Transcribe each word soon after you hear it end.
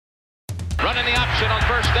Running the option on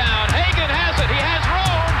first down. Hagan has it. He has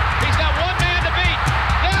room. He's got one man to beat.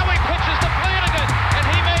 Now he pitches to Flanagan, and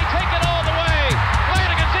he may take it all the way.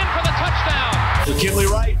 Flanagan's in for the touchdown.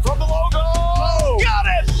 McKinley Wright from the logo. Oh,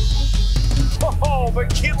 got it! Oh,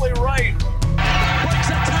 McKinley Wright.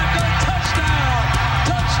 Breaks a tackle. Touchdown.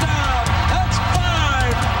 Touchdown. That's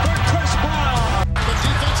 5 for Chris Brown. The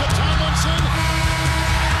defense of Tomlinson.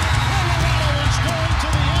 Colorado is going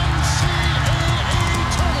to the NCAA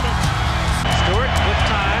tournament. Stewart with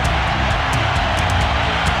time.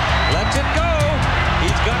 Lets it go.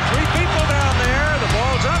 He's got 3 people down there. The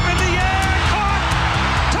ball's up in the air. Caught.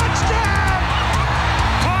 Touchdown.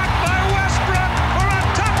 Caught by Westbrook for a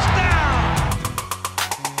touchdown.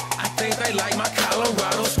 I think they like my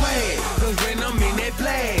Colorado swag, 'cause when I'm in that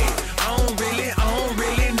flag, I don't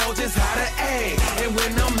really know just how to act. And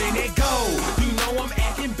when I'm in that goal, you know I'm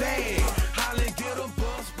acting bad. Holland get a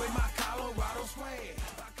bus with my Colorado swag.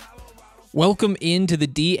 Welcome into the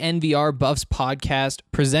DNVR Buffs podcast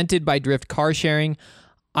presented by Drift Car Sharing.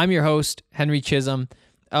 I'm your host, Henry Chisholm.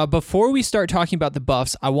 Before we start talking about the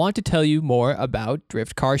Buffs, I want to tell you more about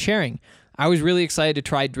Drift Car Sharing. I was really excited to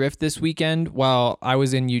try Drift this weekend while I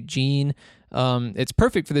was in Eugene. It's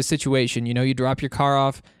perfect for this situation. You know, you drop your car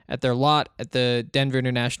off at their lot at the Denver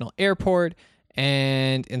International Airport,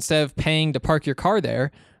 and instead of paying to park your car there,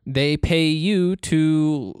 they pay you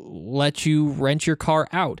to let you rent your car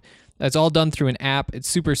out. That's all done through an app. It's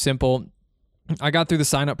super simple. I got through the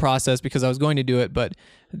sign-up process because I was going to do it, but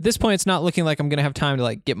at this point, it's not looking like I'm going to have time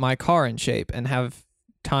to get my car in shape and have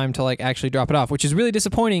time to actually drop it off, which is really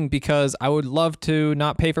disappointing because I would love to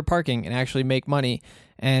not pay for parking and actually make money,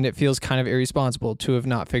 and it feels kind of irresponsible to have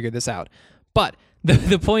not figured this out. But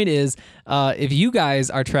the point is, if you guys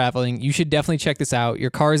are traveling, you should definitely check this out. Your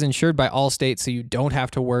car is insured by Allstate, so you don't have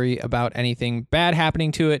to worry about anything bad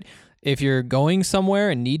happening to it. If you're going somewhere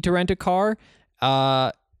and need to rent a car,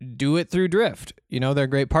 do it through Drift. You know, they're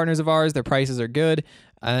great partners of ours. Their prices are good,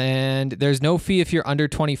 and there's no fee if you're under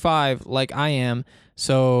 25 like I am.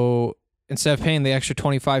 So instead of paying the extra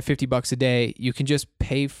 $25-$50 a day, you can just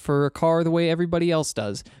pay for a car the way everybody else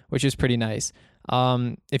does, which is pretty nice.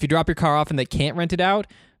 If you drop your car off and they can't rent it out,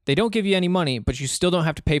 they don't give you any money, but you still don't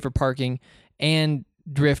have to pay for parking, and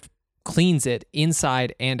Drift cleans it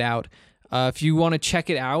inside and out. If you want to check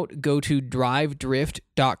it out, go to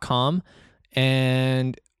drivedrift.com,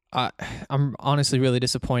 and I'm honestly really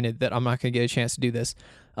disappointed that I'm not going to get a chance to do this.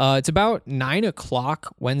 It's about 9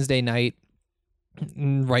 o'clock Wednesday night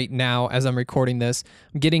right now as I'm recording this.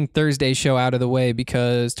 I'm getting Thursday's show out of the way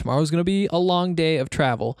because tomorrow's going to be a long day of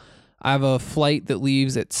travel. I have a flight that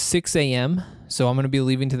leaves at 6 a.m., so I'm going to be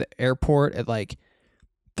leaving to the airport at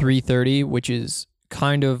 3:30, which is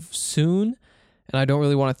kind of soon, and I don't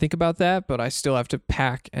really want to think about that, but I still have to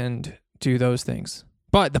pack and do those things.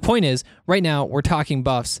 But the point is, right now, we're talking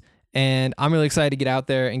Buffs, and I'm really excited to get out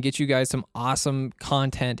there and get you guys some awesome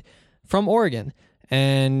content from Oregon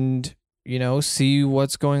and, see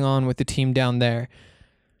what's going on with the team down there.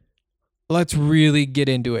 Let's really get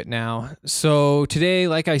into it now. So today,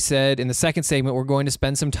 like I said, in the second segment, we're going to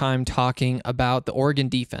spend some time talking about the Oregon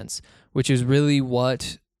defense, which is really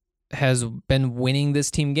what has been winning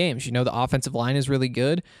this team games. The offensive line is really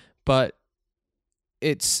good, but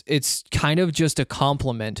it's kind of just a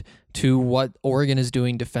complement to what Oregon is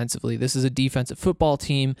doing defensively. This is a defensive football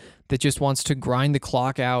team that just wants to grind the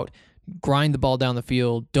clock out, grind the ball down the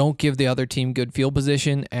field, don't give the other team good field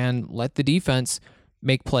position, and let the defense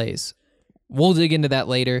make plays. We'll dig into that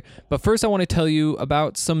later, but first I want to tell you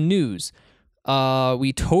about some news.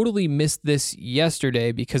 We totally missed this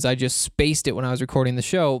yesterday because I just spaced it when I was recording the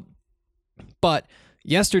show, but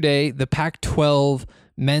yesterday the Pac-12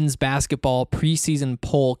 men's basketball preseason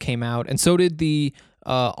poll came out, and so did the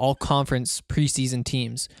all-conference preseason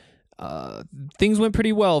teams. Things went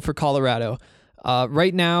pretty well for Colorado.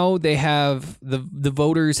 Right now, they have the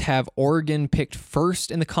voters have Oregon picked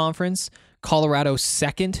first in the conference, Colorado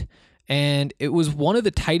second, and it was one of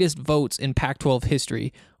the tightest votes in Pac-12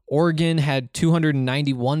 history. Oregon had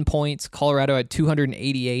 291 points, Colorado had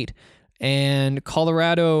 288, and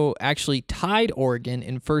Colorado actually tied Oregon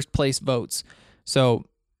in first place votes. So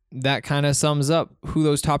that kind of sums up who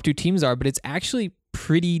those top two teams are, but it's actually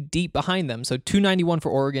pretty deep behind them. So 291 for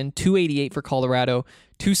Oregon, 288 for Colorado,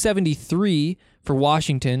 273 for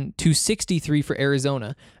Washington, 263 for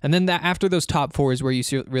Arizona. And then after those top four is where you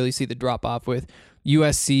really see the drop off with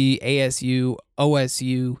USC, ASU,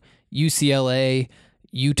 OSU, UCLA,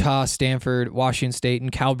 Utah, Stanford, Washington State,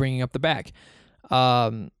 and Cal bringing up the back.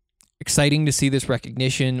 exciting to see this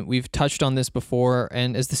recognition. We've touched on this before,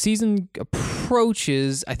 and as the season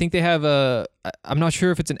approaches, I think they have I'm not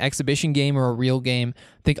sure if it's an exhibition game or a real game.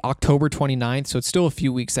 I think October 29th, so it's still a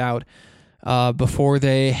few weeks out before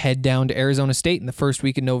they head down to Arizona State in the first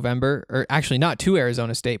week of November, or actually not to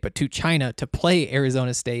Arizona State, but to China to play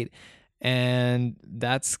Arizona State. And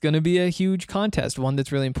that's going to be a huge contest, one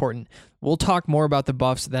that's really important. We'll talk more about the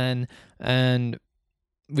Buffs then, and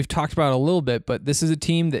we've talked about it a little bit, but this is a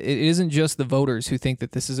team that it isn't just the voters who think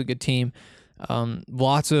that this is a good team.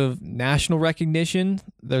 Lots of national recognition.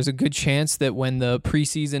 There's a good chance that when the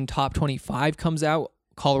preseason top 25 comes out,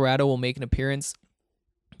 Colorado will make an appearance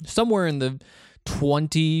somewhere in the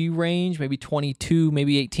 20 range, maybe 22,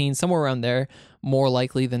 maybe 18, somewhere around there, more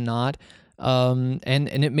likely than not. And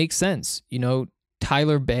it makes sense. You know,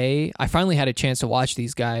 Tyler Bay, I finally had a chance to watch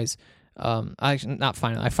these guys. I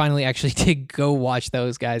finally actually did go watch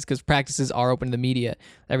those guys because practices are open to the media.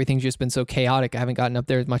 Everything's just been so chaotic. I haven't gotten up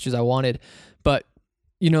there as much as I wanted. But,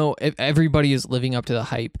 you know, everybody is living up to the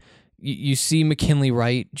hype. You see McKinley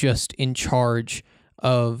Wright just in charge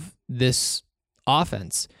of this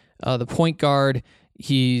offense. The point guard,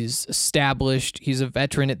 he's established. He's a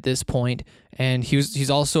veteran at this point, and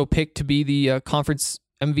he's also picked to be the conference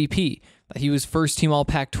MVP. He was first team All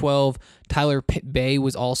Pac-12. Tyler Bay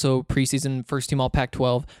was also preseason first team All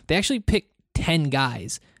Pac-12. They actually picked 10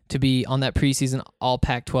 guys to be on that preseason All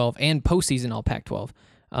Pac-12 and postseason All Pac-12.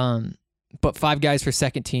 But 5 guys for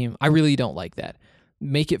second team. I really don't like that.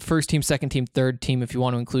 Make it first team, second team, third team if you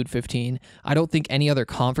want to include 15. I don't think any other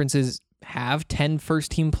conferences have 10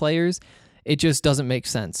 first team players. It just doesn't make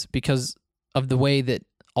sense because of the way that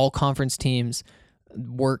all conference teams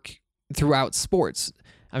work throughout sports.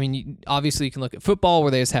 I mean, obviously you can look at football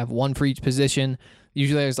where they just have one for each position.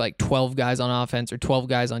 Usually there's like 12 guys on offense or 12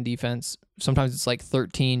 guys on defense. Sometimes it's like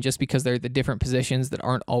 13 just because they're the different positions that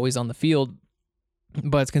aren't always on the field.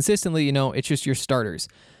 But it's consistently, you know, it's just your starters.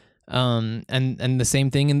 And the same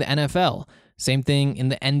thing in the NFL. Same thing in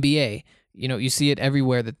the NBA. You know, you see it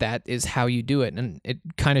everywhere that is how you do it. And it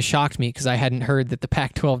kind of shocked me because I hadn't heard that the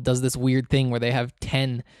Pac-12 does this weird thing where they have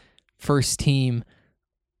 10 first team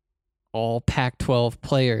all Pac-12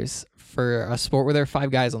 players for a sport where there are 5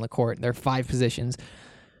 guys on the court. There are 5 positions.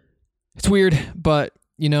 It's weird, but,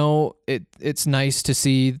 you know, it's nice to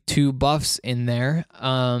see 2 Buffs in there.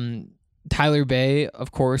 Tyler Bay,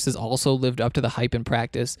 of course, has also lived up to the hype in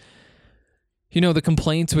practice. You know, the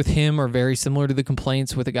complaints with him are very similar to the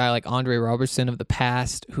complaints with a guy like Andre Robertson of the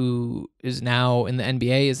past, who is now in the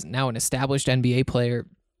NBA, is now an established NBA player.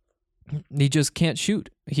 He just can't shoot.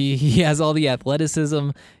 He has all the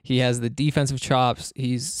athleticism. He has the defensive chops.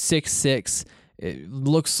 He's 6'6". It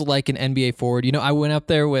looks like an NBA forward. You know, I went up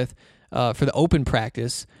there with for the open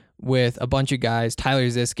practice with a bunch of guys, Tyler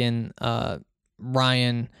Ziskin,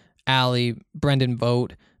 Ryan, Allie, Brendan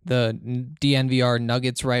Vogt, the DNVR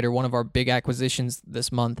Nuggets writer, one of our big acquisitions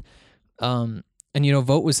this month. And, you know,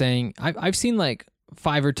 Vogt was saying, I've seen like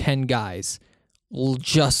 5 or 10 guys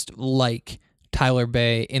just like Tyler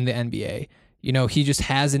Bay in the NBA. You know, he just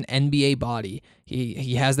has an NBA body.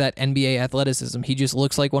 He has that NBA athleticism. He just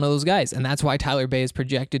looks like one of those guys. And that's why Tyler Bay is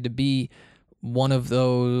projected to be one of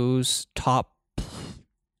those top,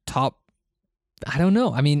 I don't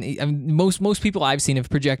know. I mean, most people I've seen have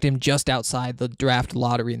projected him just outside the draft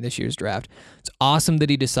lottery in this year's draft. It's awesome that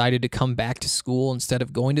he decided to come back to school instead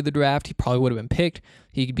of going to the draft. He probably would have been picked.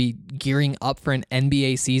 He could be gearing up for an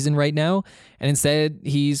NBA season right now, and instead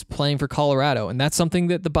he's playing for Colorado. And that's something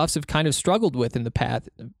that the Buffs have kind of struggled with in the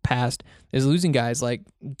past, is losing guys like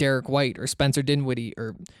Derek White or Spencer Dinwiddie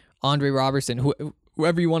or Andre Robertson,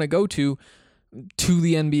 whoever you want to go to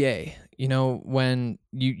the NBA. You know, when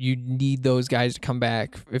you need those guys to come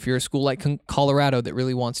back, if you're a school like Colorado that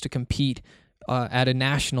really wants to compete at a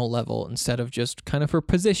national level instead of just kind of for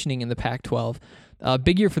positioning in the Pac-12.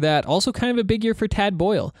 Big year for that. Also kind of a big year for Tad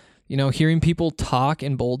Boyle. You know, hearing people talk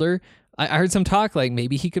in Boulder, I heard some talk like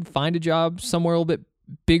maybe he could find a job somewhere a little bit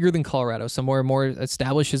bigger than Colorado, somewhere more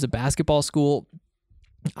established as a basketball school.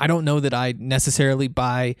 I don't know that I necessarily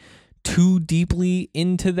buy too deeply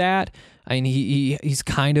into that. I mean, he's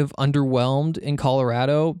kind of underwhelmed in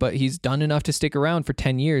Colorado, but he's done enough to stick around for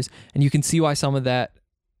 10 years, and you can see why some of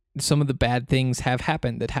the bad things have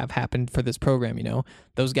happened for this program. You know,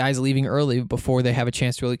 those guys leaving early before they have a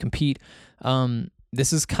chance to really compete.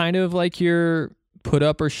 This is kind of like your put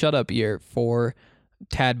up or shut up year for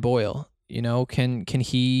Tad Boyle. You know, can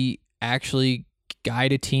he actually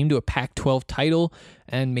guide a team to a Pac-12 title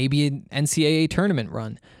and maybe an NCAA tournament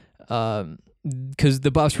run? Because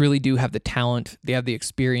the Buffs really do have the talent. They have the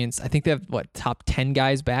experience. I think they have, top 10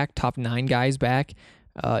 guys back, top 9 guys back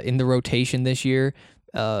in the rotation this year.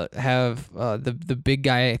 have the big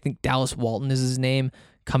guy, I think Dallas Walton is his name,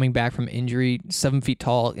 coming back from injury, 7 feet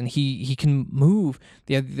tall, and he can move.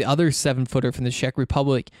 The other 7-footer from the Czech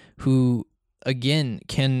Republic who, again,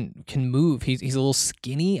 can move. He's a little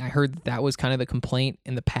skinny. I heard that was kind of the complaint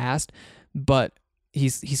in the past, but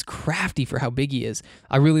he's crafty for how big he is.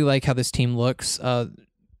 I really like how this team looks.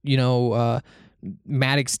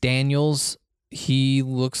 Maddox Daniels, he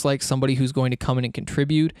looks like somebody who's going to come in and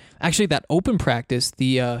contribute. Actually, that open practice,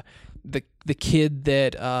 the kid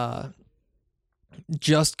that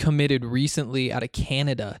just committed recently out of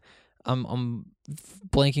Canada, I'm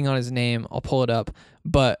blanking on his name. I'll pull it up,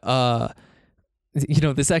 but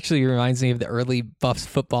this actually reminds me of the early Buffs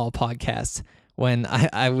football podcasts when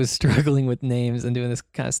I was struggling with names and doing this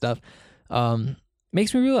kind of stuff.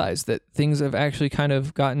 Makes me realize that things have actually kind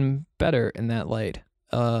of gotten better in that light.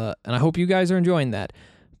 And I hope you guys are enjoying that.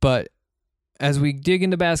 But as we dig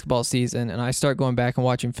into basketball season and I start going back and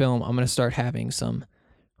watching film, I'm going to start having some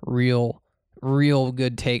real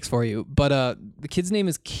good takes for you. But the kid's name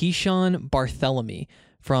is Keyshawn Barthélemy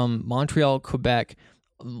from Montreal, Quebec,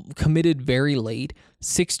 committed very late,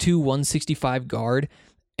 6'2", 165 guard.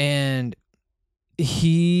 And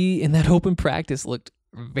he, in that open practice, looked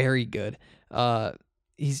very good.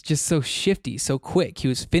 He's just so shifty, so quick. He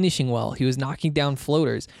was finishing well. He was knocking down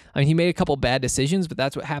floaters. I mean, he made a couple bad decisions, but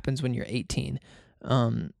that's what happens when you're 18.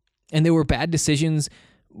 And they were bad decisions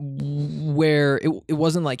where it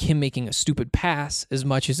wasn't like him making a stupid pass as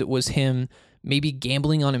much as it was him maybe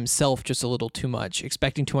gambling on himself just a little too much,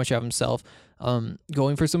 expecting too much of himself,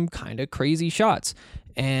 going for some kind of crazy shots.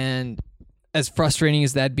 And as frustrating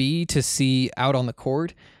as that'd be to see out on the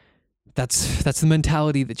court, that's the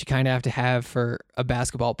mentality that you kind of have to have for a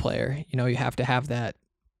basketball player. You have to have that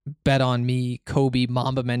bet on me, Kobe,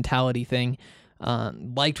 Mamba mentality thing.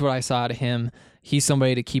 Liked what I saw out of him. He's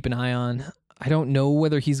somebody to keep an eye on. I don't know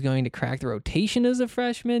whether he's going to crack the rotation as a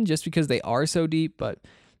freshman just because they are so deep, but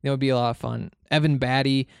it would be a lot of fun. Evan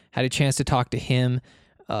Batty, had a chance to talk to him.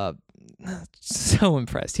 So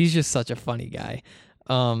impressed. He's just such a funny guy.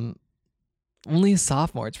 Only a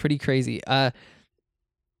sophomore. It's pretty crazy. The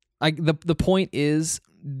point is,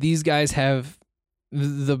 these guys have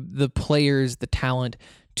the players, the talent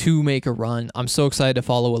to make a run. I'm so excited to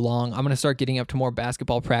follow along. I'm going to start getting up to more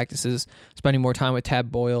basketball practices, spending more time with Tab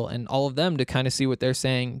Boyle and all of them to kind of see what they're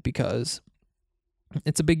saying, because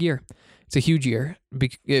it's a big year. It's a huge year.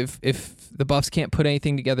 If the Buffs can't put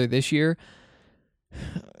anything together this year,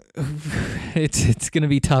 it's going to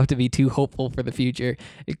be tough to be too hopeful for the future.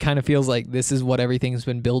 It kind of feels like this is what everything's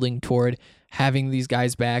been building toward, having these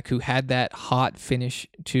guys back who had that hot finish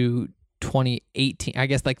to 2018, I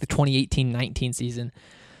guess like the 2018-19 season.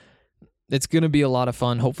 It's going to be a lot of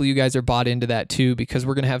fun. Hopefully you guys are bought into that too, because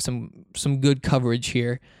we're going to have some good coverage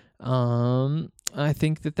here. I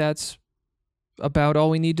think that's about all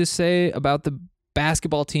we need to say about the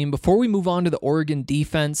basketball team. Before we move on to the Oregon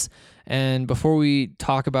defense, and before we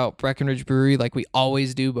talk about Breckenridge Brewery like we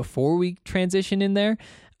always do before we transition in there,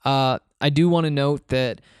 I do want to note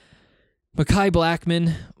that Mekhi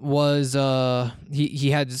Blackman was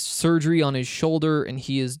he had surgery on his shoulder and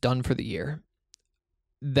he is done for the year.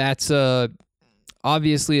 That's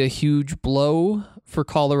obviously a huge blow for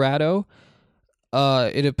Colorado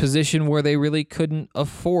in a position where they really couldn't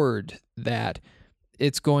afford that.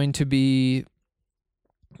 It's going to be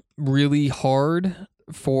really hard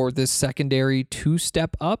for the secondary to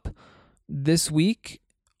step up this week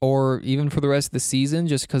or even for the rest of the season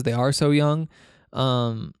just because they are so young.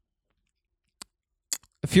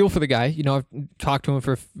 Feel for the guy. I've talked to him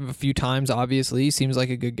for a few times, obviously. He seems like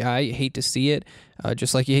a good guy. You hate to see it,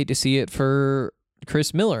 just like you hate to see it for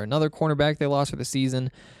Chris Miller, another cornerback they lost for the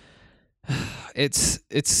season. It's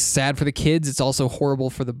sad for the kids. It's also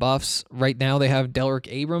horrible for the Buffs. Right now they have Delrick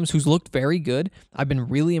Abrams, who's looked very good. I've been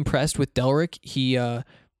really impressed with Delrick. Khalil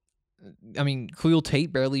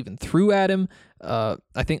Tate barely even threw at him. I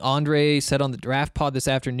think Andre said on the draft pod this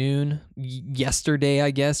afternoon, yesterday,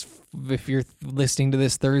 I guess, if you're listening to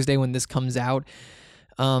this Thursday when this comes out,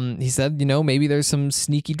 he said, maybe there's some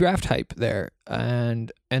sneaky draft hype there.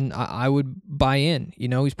 And I would buy in.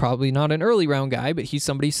 He's probably not an early round guy, but he's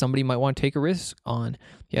somebody might want to take a risk on.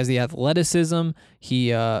 He has the athleticism. He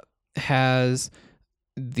has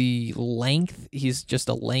the length. He's just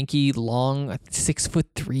a lanky, long,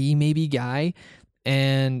 6'3" maybe guy.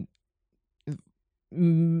 And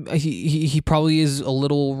he probably is a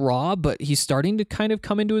little raw, but he's starting to kind of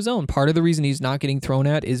come into his own. Part of the reason he's not getting thrown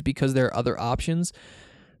at is because there are other options.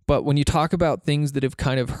 But when you talk about things that have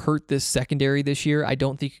kind of hurt this secondary this year, I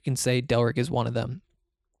don't think you can say Delrick is one of them.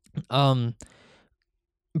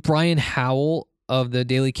 Brian Howell, of the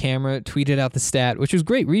Daily Camera tweeted out the stat, which was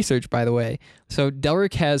great research, by the way. So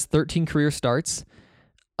Delrick has 13 career starts.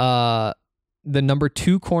 The number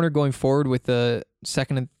 2 corner going forward with the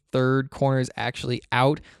second and third corners actually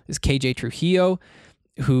out is KJ Trujillo,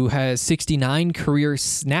 who has 69 career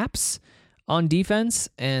snaps on defense,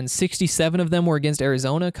 and 67 of them were against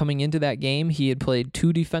Arizona. Coming into that game, he had played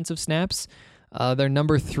 2 defensive snaps. Their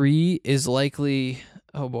number 3 is likely,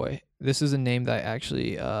 oh boy, this is a name that I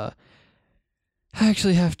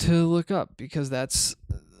actually have to look up because that's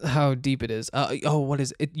how deep it is. What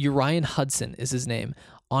is it? Urian Hudson is his name.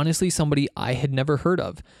 Honestly, somebody I had never heard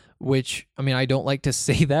of, which, I mean, I don't like to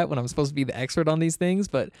say that when I'm supposed to be the expert on these things,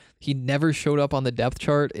 but he never showed up on the depth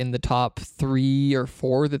chart in the top 3 or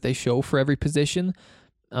 4 that they show for every position.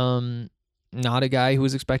 Not a guy who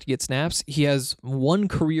was expected to get snaps. He has 1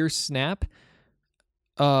 career snap,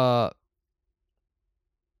 and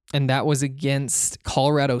that was against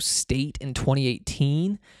Colorado State in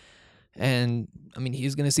 2018. And I mean,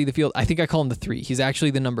 he's going to see the field. I think I call him the 3. He's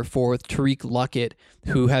actually the number 4 with Tariq Luckett,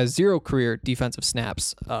 who has 0 career defensive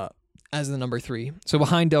snaps as the number 3. So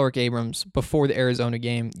behind Delrick Abrams, before the Arizona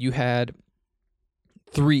game, you had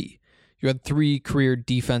 3. You had 3 career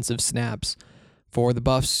defensive snaps for the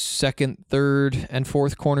Buffs, second, third, and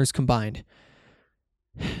fourth corners combined.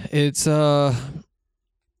 It's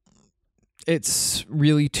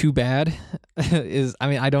really too bad.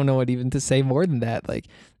 I don't know what even to say more than that. Like,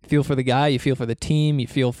 you feel for the guy, you feel for the team, you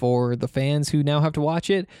feel for the fans who now have to watch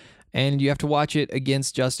it, and you have to watch it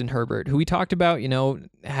against Justin Herbert, who we talked about,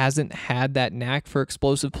 hasn't had that knack for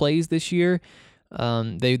explosive plays this year.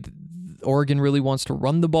 Oregon really wants to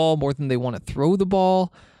run the ball more than they want to throw the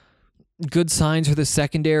ball. Good signs for the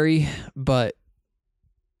secondary, but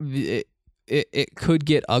it could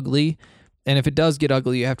get ugly. And if it does get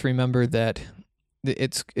ugly, you have to remember that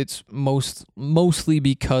it's mostly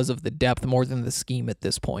because of the depth more than the scheme at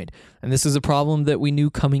this point. And this is a problem that we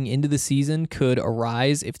knew coming into the season could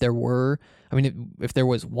arise if there was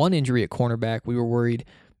one injury at cornerback. We were worried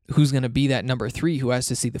who's going to be that number 3 who has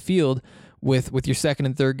to see the field with your second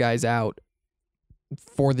and third guys out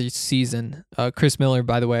for the season. Chris Miller,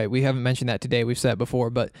 by the way, we haven't mentioned that today. We've said it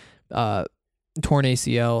before, but torn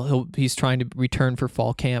ACL. He's trying to return for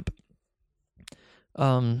fall camp.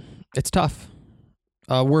 It's tough.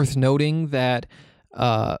 Worth noting that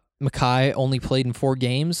Mackay only played in 4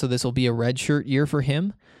 games, so this will be a redshirt year for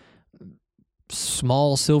him.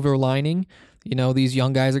 Small silver lining. These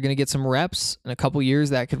young guys are going to get some reps. In a couple years,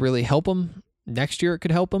 that could really help them. Next year, it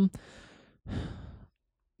could help them.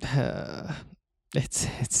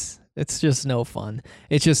 It's just no fun.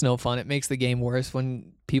 It's just no fun. It makes the game worse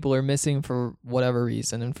when people are missing for whatever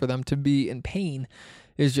reason, and for them to be in pain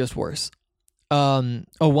is just worse. One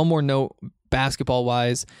more note,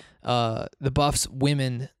 basketball-wise, the Buffs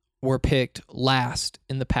women were picked last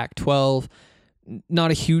in the Pac-12.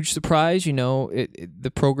 Not a huge surprise,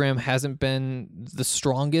 the program hasn't been the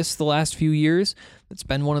strongest the last few years. It's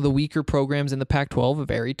been one of the weaker programs in the Pac-12, a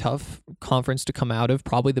very tough conference to come out of,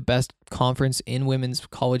 probably the best conference in women's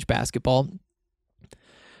college basketball.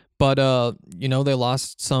 But, they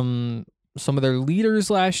lost some of their leaders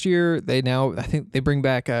last year. I think they bring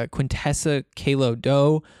back Quintessa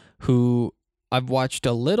Kalo-Doe, who I've watched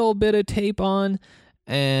a little bit of tape on,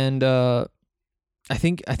 and I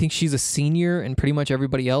think she's a senior, and pretty much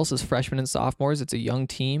everybody else is freshmen and sophomores. It's a young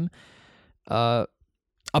team.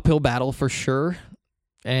 Uphill battle for sure,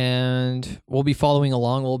 and we'll be following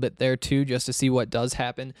along a little bit there too, just to see what does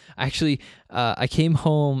happen. Actually, I came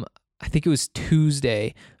home, I think it was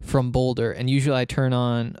Tuesday, from Boulder, and usually I turn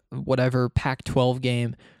on whatever Pac-12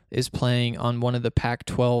 game is playing on one of the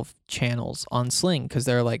Pac-12 channels on Sling, because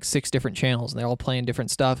there are like 6 different channels, and they're all playing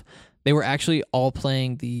different stuff. They were actually all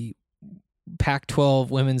playing the Pac-12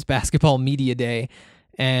 Women's Basketball Media Day,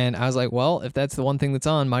 and I was like, well, if that's the one thing that's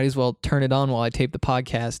on, might as well turn it on while I tape the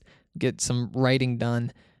podcast, get some writing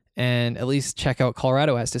done, and at least check out what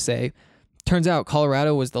Colorado has to say. Turns out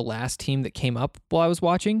Colorado was the last team that came up while I was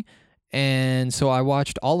watching, and so I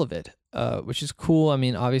watched all of it, which is cool. I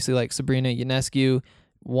mean, obviously, like Sabrina Ionescu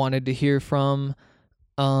wanted to hear from.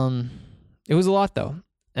 It was a lot, though,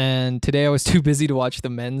 and today I was too busy to watch the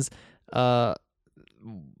men's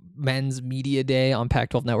media day on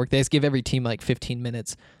Pac-12 Network. They just give every team like 15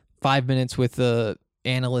 minutes, 5 minutes with the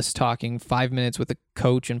analyst talking, 5 minutes with the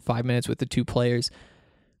coach, and 5 minutes with the 2 players.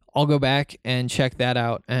 I'll go back and check that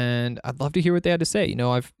out, and I'd love to hear what they had to say.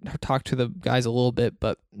 I've talked to the guys a little bit,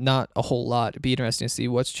 but not a whole lot. It'd be interesting to see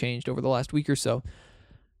what's changed over the last week or so.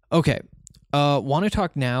 Okay, want to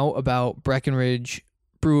talk now about Breckenridge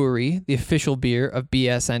Brewery, the official beer of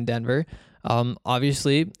BSN Denver.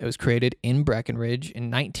 Obviously, it was created in Breckenridge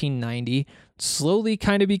in 1990, slowly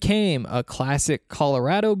kind of became a classic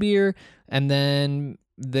Colorado beer, and then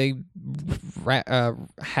they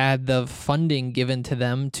had the funding given to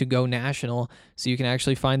them to go national, so you can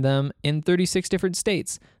actually find them in 36 different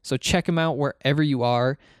states. So check them out wherever you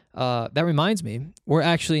are. That reminds me, we're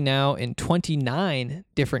actually now in 29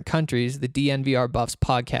 different countries, the DNVR Buffs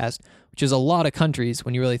podcast, which is a lot of countries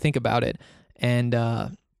when you really think about it. And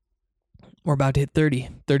we're about to hit 30.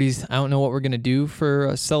 30s, I don't know what we're going to do for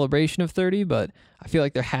a celebration of 30, but I feel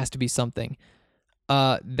like there has to be something.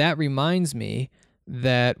 That reminds me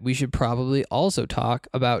that we should probably also talk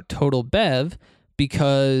about Total Bev,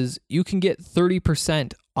 because you can get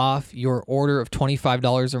 30% off your order of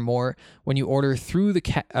 $25 or more when you order through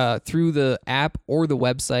the app or the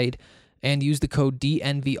website and use the code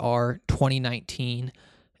DNVR2019.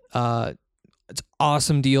 It's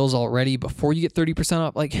awesome deals already before you get 30%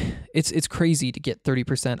 off. Like, it's crazy to get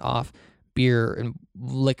 30% off beer and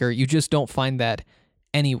liquor. You just don't find that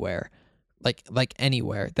anywhere. Like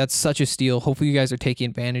anywhere. That's such a steal. Hopefully you guys are taking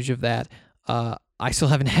advantage of that. I still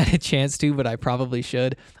haven't had a chance to, but I probably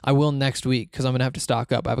should. I will next week because I'm going to have to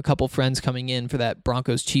stock up. I have a couple friends coming in for that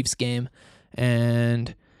Broncos-Chiefs game,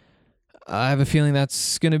 and I have a feeling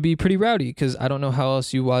that's going to be pretty rowdy because I don't know how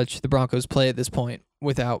else you watch the Broncos play at this point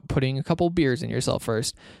without putting a couple beers in yourself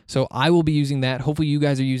first. So I will be using that. Hopefully you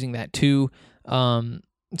guys are using that too. So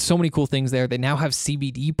many cool things there. They now have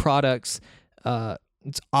CBD products.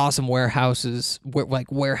 It's awesome warehouses,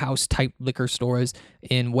 like warehouse-type liquor stores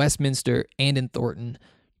in Westminster and in Thornton.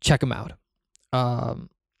 Check them out.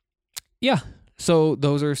 Yeah, so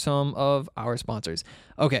those are some of our sponsors.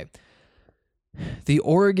 Okay, the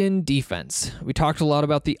Oregon defense. We talked a lot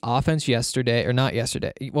about the offense yesterday, or not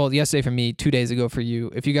yesterday. Well, yesterday for me, 2 days ago for you.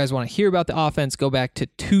 If you guys want to hear about the offense, go back to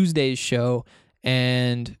Tuesday's show,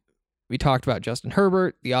 and we talked about Justin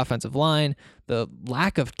Herbert, the offensive line, the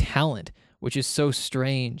lack of talent, which is so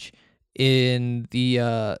strange in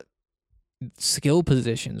the skill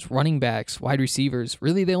positions, running backs, wide receivers.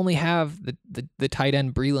 Really, they only have the tight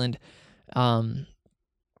end Breland.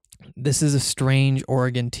 This is a strange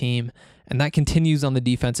Oregon team, and that continues on the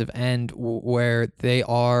defensive end where they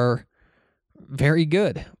are very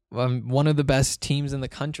good. One of the best teams in the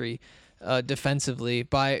country defensively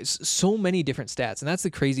by so many different stats. And that's the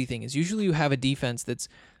crazy thing is usually you have a defense that's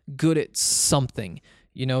good at something.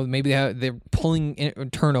 You know, maybe they're pulling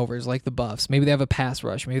turnovers like the Buffs. Maybe they have a pass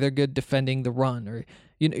rush. Maybe they're good defending the run, or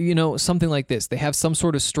you know something like this. They have some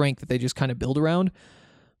sort of strength that they just kind of build around.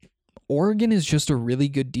 Oregon is just a really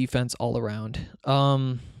good defense all around.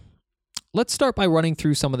 Let's start by running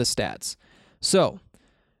through some of the stats. So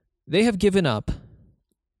they have given up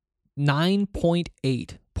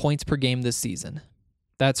 9.8 points per game this season.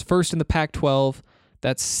 That's first in the Pac-12.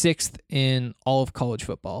 That's sixth in all of college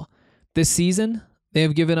football. This season, they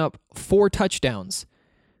have given up 4 touchdowns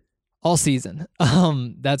all season.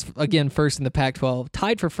 That's, again, first in the Pac-12,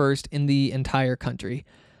 tied for first in the entire country.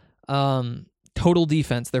 Total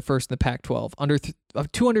defense, they're first in the Pac-12, under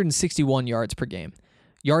 261 yards per game.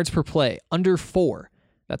 Yards per play, under 4.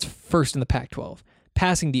 That's first in the Pac-12.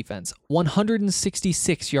 Passing defense,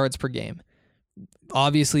 166 yards per game.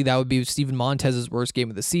 Obviously, that would be Steven Montez's worst game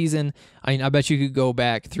of the season. I mean, I bet you could go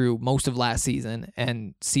back through most of last season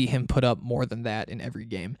and see him put up more than that in every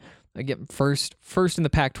game. Again, first in the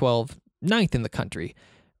Pac-12, 9th in the country.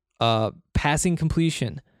 Passing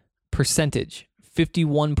completion percentage,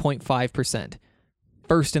 51.5%.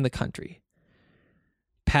 First in the country.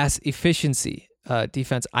 Pass efficiency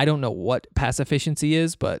defense. I don't know what pass efficiency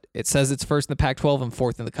is, but it says it's first in the Pac-12 and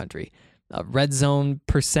 4th in the country. Red zone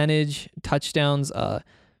percentage, touchdowns.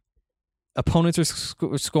 Opponents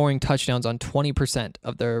are scoring touchdowns on 20%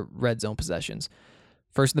 of their red zone possessions.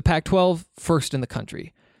 First in the Pac-12, first in the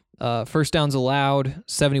country. First downs allowed,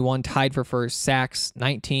 71, tied for first. Sacks,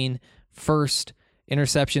 19, first.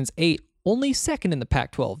 Interceptions, 8, only second in the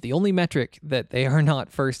Pac-12. The only metric that they are not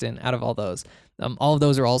first in out of all those. All of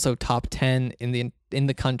those are also top 10 in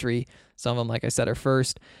the country. Some of them, like I said, are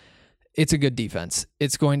first. It's a good defense.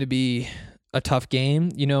 It's going to be a tough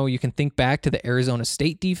game. You know, you can think back to the Arizona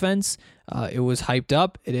State defense. It was hyped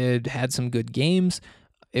up. It had some good games.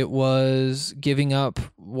 It was giving up,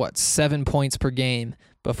 7 points per game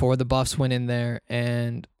before the Buffs went in there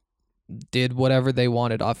and did whatever they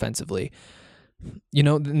wanted offensively. You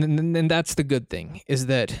know, and that's the good thing, is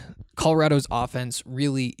that Colorado's offense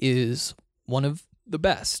really is one of the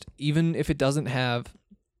best, even if it doesn't have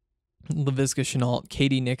Laviska Shenault,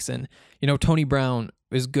 Katie Nixon. You know, Tony Brown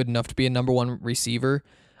is good enough to be a number 1 receiver.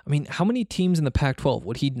 I mean, how many teams in the Pac-12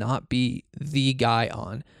 would he not be the guy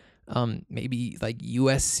on? Maybe like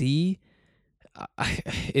USC,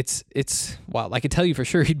 it's wild. I could tell you for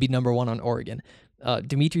sure he'd be number one on Oregon.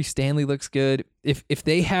 Dimitri Stanley looks good. If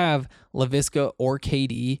they have Laviska or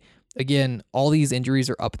KD, again, all these injuries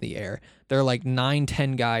are up in the air. There are like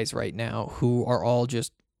 9-10 guys right now who are all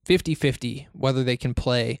just 50-50 whether they can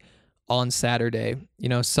play on Saturday.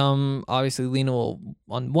 Some obviously lean on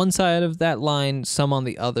one side of that line, some on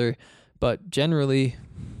the other, but generally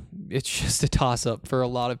it's just a toss-up for a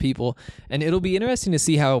lot of people. And it'll be interesting to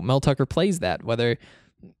see how Mel Tucker plays that.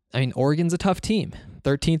 Oregon's a tough team,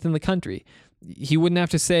 13th in the country. He wouldn't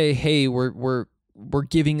have to say, hey, we're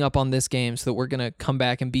giving up on this game so that we're going to come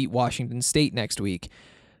back and beat Washington State next week.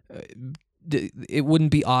 It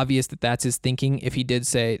wouldn't be obvious that that's his thinking if he did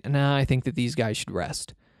say, nah, I think that these guys should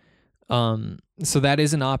rest. So that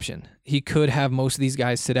is an option. He could have most of these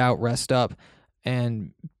guys sit out, rest up,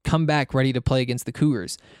 and come back ready to play against the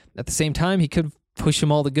Cougars. At the same time, he could push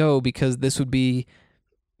them all to go because this would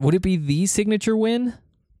it be the signature win?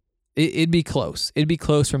 It'd be close. It'd be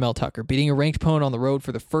close for Mel Tucker. Beating a ranked opponent on the road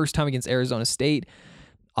for the first time against Arizona State,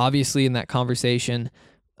 obviously in that conversation.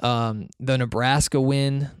 The Nebraska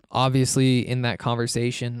win, obviously in that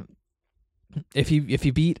conversation. If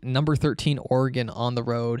you beat number 13 Oregon on the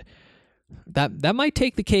road, that might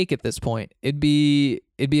take the cake at this point. It'd be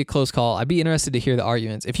a close call. I'd be interested to hear the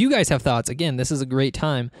arguments. If you guys have thoughts, again, this is a great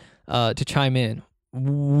time to chime in.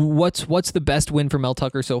 What's the best win for Mel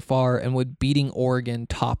Tucker so far, and would beating Oregon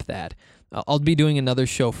top that? I'll be doing another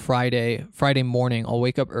show Friday morning. I'll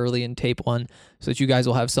wake up early and tape one so that you guys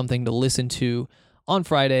will have something to listen to on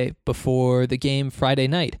Friday before the game Friday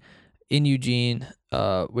night in Eugene,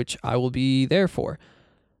 which I will be there for.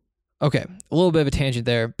 Okay, a little bit of a tangent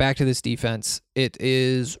there. Back to this defense. It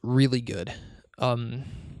is really good.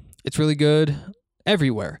 It's really good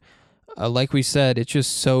everywhere. Like we said, it's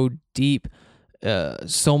just so deep,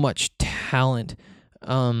 so much talent.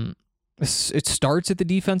 It starts at the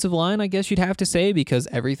defensive line, I guess you'd have to say, because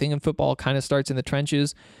everything in football kind of starts in the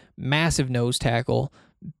trenches. Massive nose tackle,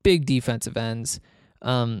 big defensive ends.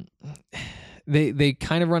 They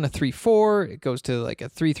kind of run a 3-4. It goes to like a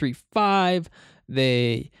 3-3-5.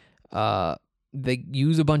 They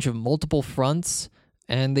use a bunch of multiple fronts,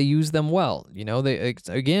 and they use them well.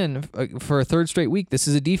 Again, for a third straight week, this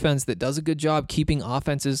is a defense that does a good job keeping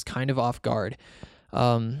offenses kind of off guard.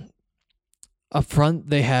 Up front,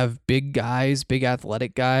 they have big guys, big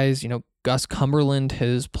athletic guys. Gus Cumberland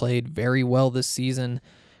has played very well this season.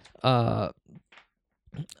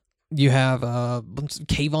 You have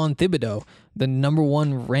Kayvon Thibodeau, the number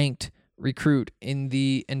one ranked recruit in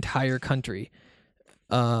the entire country.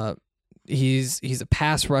 He's a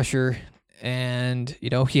pass rusher, and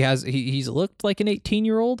he's looked like an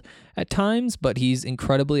 18-year-old at times, but he's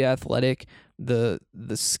incredibly athletic. The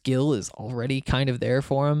skill is already kind of there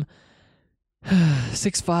for him.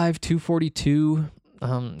 6'5", 242.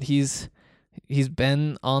 He's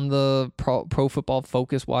been on the Pro Football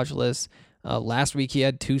Focus watch list. Last week he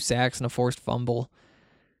had 2 sacks and a forced fumble.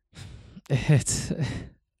 It's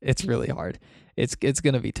really hard. It's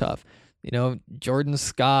gonna be tough. Jordan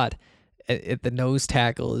Scott at the nose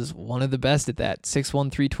tackle is one of the best at that.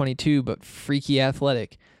 6'1", 322, but freaky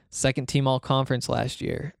athletic. Second team all-conference last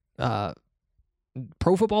year.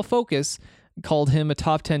 Pro Football Focus called him a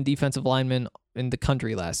top 10 defensive lineman in the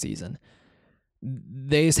country last season.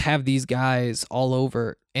 They just have these guys all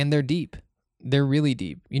over, and they're deep. They're really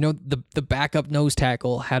deep. The backup nose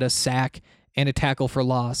tackle had a sack and a tackle for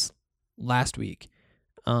loss last week.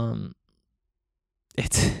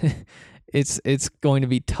 It's going to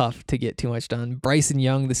be tough to get too much done. Bryson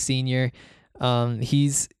Young, the senior,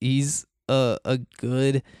 he's a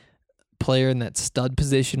good player in that stud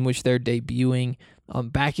position, which they're debuting.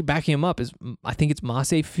 Backing him up is, I think it's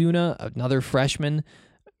Mase Funa, another freshman.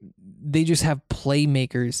 They just have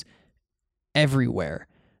playmakers everywhere.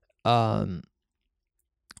 And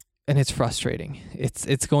it's frustrating.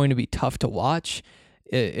 It's going to be tough to watch.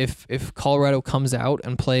 If Colorado comes out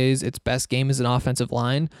and plays its best game as an offensive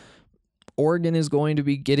line, Oregon is going to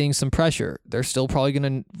be getting some pressure. They're still probably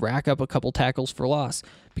going to rack up a couple tackles for loss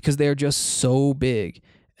because they are just so big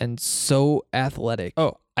and so athletic.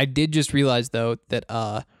 Oh, I did just realize, though, that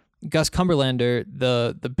Gus Cumberlander,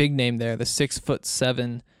 the big name there, the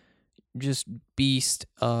 6'7", just beast,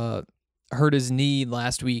 hurt his knee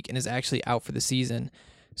last week and is actually out for the season.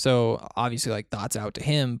 So obviously, thoughts out to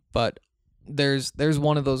him, but there's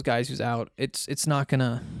one of those guys who's out. It's not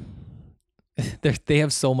gonna. They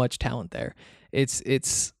have so much talent there.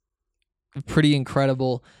 It's pretty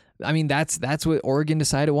incredible. I mean, that's what Oregon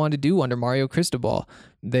decided wanted to do under Mario Cristobal.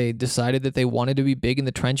 They decided that they wanted to be big in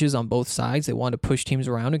the trenches on both sides. They wanted to push teams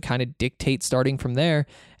around and kind of dictate starting from there,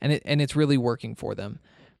 and it's really working for them.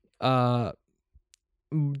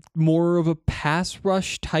 more of a pass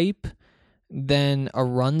rush type than a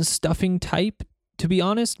run stuffing type, to be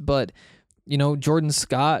honest. But, Jordan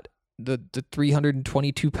Scott, the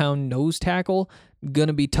 322-pound nose tackle, going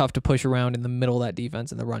to be tough to push around in the middle of that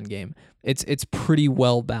defense in the run game. It's pretty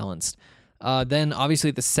well balanced. Then, obviously,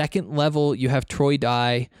 at the second level, you have Troy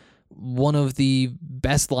Dye, one of the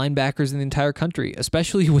best linebackers in the entire country,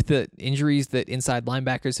 especially with the injuries that inside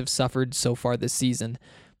linebackers have suffered so far this season.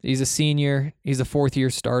 He's a senior. He's a fourth-year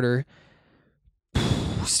starter.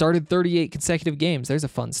 Started 38 consecutive games. There's a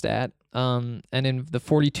fun stat. And in the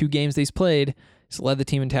 42 games he's played, he's led the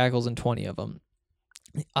team in tackles in 20 of them.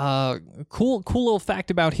 Cool little fact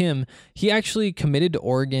about him. He actually committed to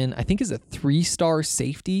Oregon, I think, as a 3-star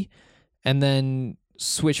safety, and then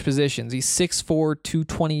switch positions. He's 6'4",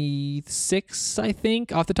 226, I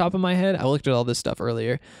think, off the top of my head. I looked at all this stuff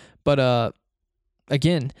earlier. But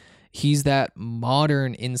again, he's that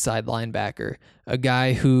modern inside linebacker, a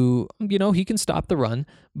guy who, he can stop the run,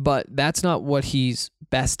 but that's not what he's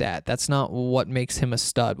best at. That's not what makes him a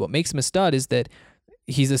stud. What makes him a stud is that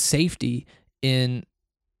he's a safety in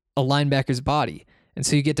a linebacker's body. And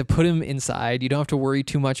so you get to put him inside. You don't have to worry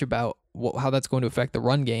too much about how that's going to affect the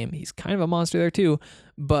run game. He's kind of a monster there too,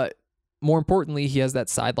 but more importantly, he has that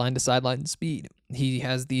sideline to sideline speed. He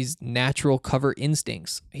has these natural cover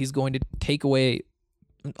instincts. He's going to take away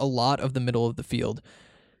a lot of the middle of the field.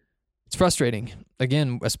 It's frustrating.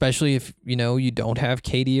 Again, especially if, you don't have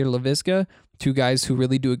KD or Laviska, two guys who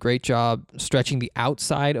really do a great job stretching the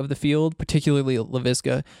outside of the field, particularly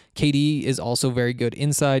Laviska. KD is also very good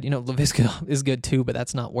inside. Laviska is good too, but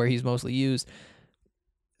that's not where he's mostly used.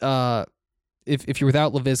 If you're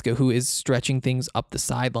without Laviska, who is stretching things up the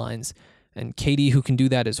sidelines, and KD, who can do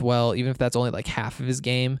that as well, even if that's only like half of his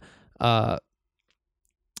game,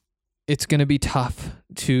 it's going to be tough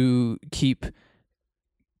to keep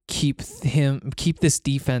this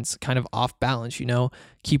defense kind of off balance,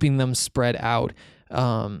 keeping them spread out,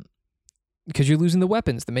 because you're losing the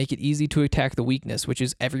weapons that make it easy to attack the weakness, which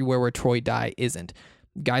is everywhere where Troy Dye isn't.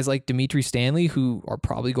 Guys like Dimitri Stanley, who are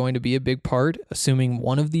probably going to be a big part, assuming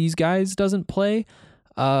one of these guys doesn't play,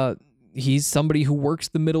 he's somebody who works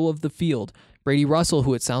the middle of the field. Brady Russell,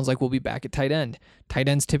 who it sounds like will be back at tight end. Tight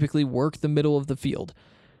ends typically work the middle of the field.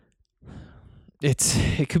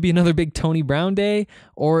 It could be another big Tony Brown day,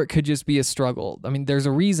 or it could just be a struggle. I mean, there's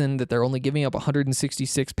a reason that they're only giving up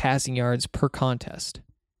 166 passing yards per contest.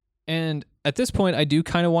 And at this point, I do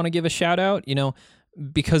kind of want to give a shout out,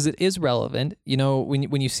 because it is relevant.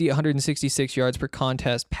 When you see 166 yards per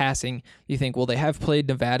contest passing, you think, well, they have played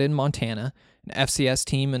Nevada and Montana, an FCS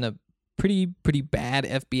team and a pretty bad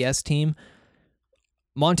FBS team.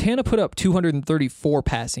 Montana put up 234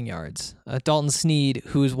 passing yards. Dalton Sneed,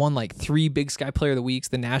 who has won like 3 Big Sky Player of the Weeks,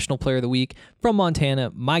 the National Player of the Week from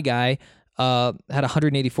Montana, my guy, had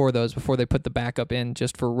 184 of those before they put the backup in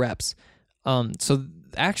just for reps. So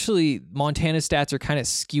actually, Montana's stats are kind of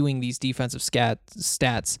skewing these defensive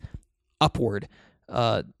stats upward,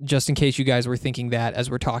 just in case you guys were thinking that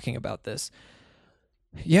as we're talking about this.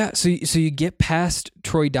 Yeah, so you get past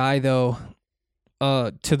Troy Dye, though,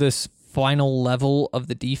 to this final level of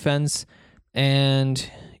the defense,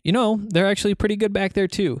 and they're actually pretty good back there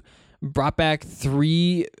too. Brought back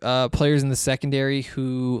 3 players in the secondary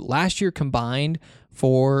who last year combined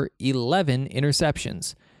for 11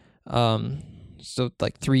 interceptions. So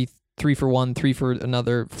like 3 for one, 3 for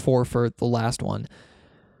another, 4 for the last one.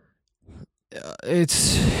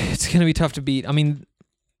 It's gonna be tough to beat. I mean,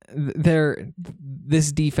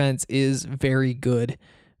 this defense is very good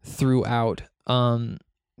throughout.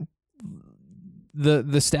 The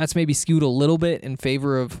stats may be skewed a little bit in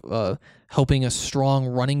favor of helping a strong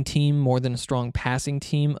running team more than a strong passing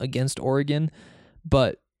team against Oregon,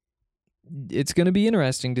 but it's going to be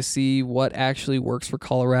interesting to see what actually works for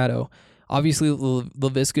Colorado. Obviously,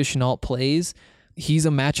 Laviska Shenault plays. He's a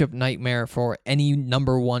matchup nightmare for any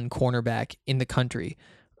number 1 cornerback in the country.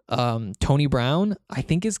 Tony Brown, I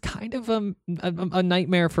think, is kind of a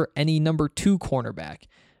nightmare for any number 2 cornerback.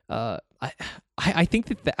 I think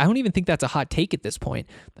that I don't even think that's a hot take at this point.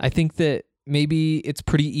 I think that maybe it's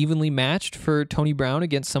pretty evenly matched for Tony Brown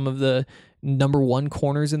against some of the number 1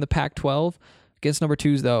 corners in the Pac-12. Against number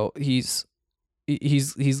 2s, though, he's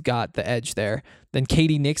got the edge there. Then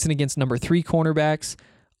Katie Nixon against number 3 cornerbacks,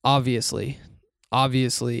 obviously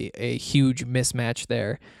a huge mismatch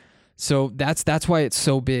there. So that's why it's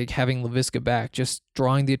so big having Laviska back, just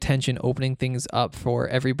drawing the attention, opening things up for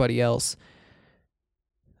everybody else.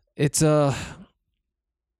 It's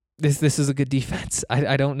this is a good defense.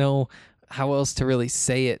 I don't know how else to really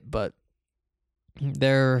say it, but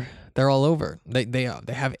they're all over. They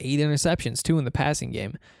have 8 interceptions too in the passing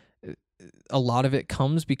game. a lot of it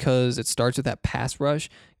comes because it starts with that pass rush,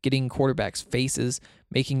 getting quarterbacks' faces,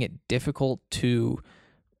 making it difficult to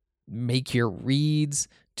make your reads,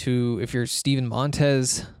 to, if you're Steven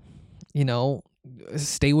Montez,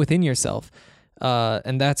 stay within yourself.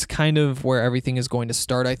 And that's kind of where everything is going to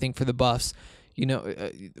start, I think, for the Buffs.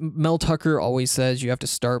 Mel Tucker always says you have to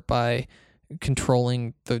start by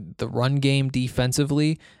controlling the run game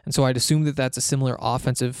defensively, and so I'd assume that that's a similar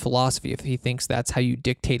offensive philosophy. If he thinks that's how you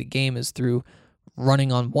dictate a game is through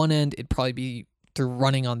running on one end, it'd probably be through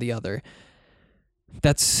running on the other.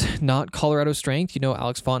 That's not Colorado's strength.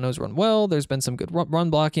 Alex Fontenot's run well. There's been some good run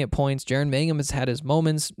blocking at points. Jaron Mangum has had his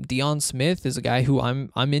moments. Deion Smith is a guy who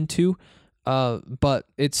I'm into. But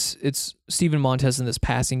it's Steven Montez in this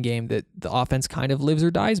passing game that the offense kind of lives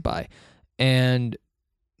or dies by. And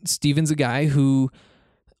Steven's a guy who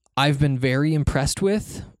I've been very impressed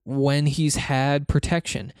with when he's had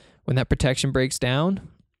protection. When that protection breaks down,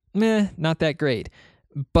 not that great.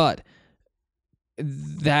 But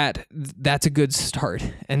that's a good start.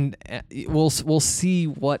 And we'll see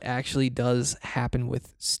what actually does happen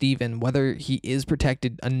with Steven, whether he is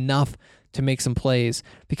protected enough to make some plays,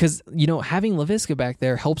 because having Laviska back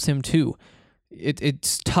there helps him too.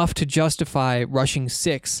 It's tough to justify rushing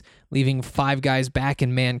 6, leaving 5 guys back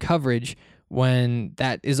in man coverage when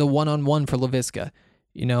that is a one-on-one for Laviska.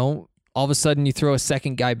 All of a sudden you throw a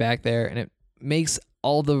second guy back there and it makes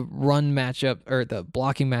all the run matchup or the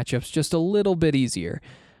blocking matchups just a little bit easier.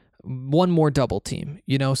 One more double team,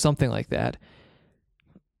 something like that.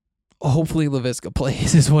 Hopefully Laviska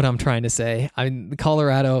plays is what I'm trying to say.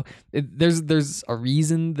 Colorado, there's a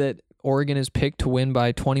reason that Oregon is picked to win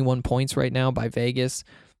by 21 points right now by Vegas.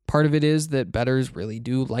 Part of it is that bettors really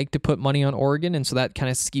do like to put money on Oregon, and so that kind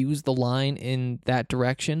of skews the line in that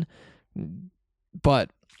direction. But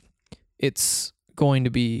it's going to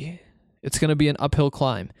be an uphill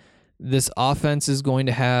climb. This offense is going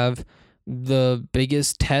to have the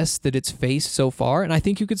biggest test that it's faced so far, and I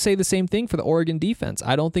think you could say the same thing for the Oregon defense.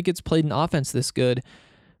 I don't think it's played an offense this good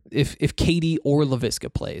if Katie or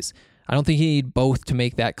Laviska plays. I don't think you need both to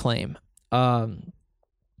make that claim.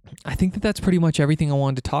 I think that's pretty much everything I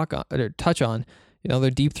wanted to touch on. They're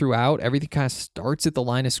deep throughout. Everything kind of starts at the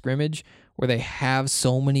line of scrimmage where they have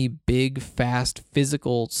so many big, fast,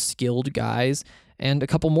 physical, skilled guys and a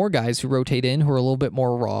couple more guys who rotate in who are a little bit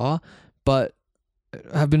more raw, but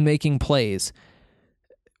have been making plays,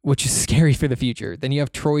 which is scary for the future. Then you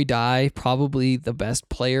have Troy Dye, probably the best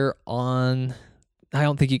player on, I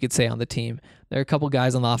don't think you could say on the team. There are a couple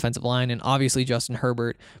guys on the offensive line, and obviously Justin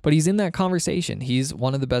Herbert, but he's in that conversation. He's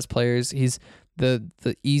one of the best players. He's the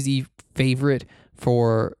easy favorite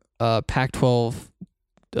for Pac-12,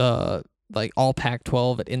 all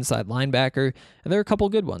Pac-12 at inside linebacker, and there are a couple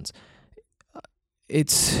good ones.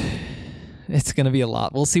 It's going to be a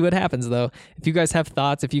lot. We'll see what happens, though. If you guys have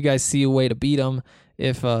thoughts, if you guys see a way to beat them,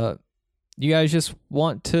 if you guys just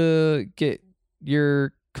want to get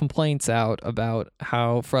your complaints out about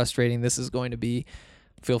how frustrating this is going to be,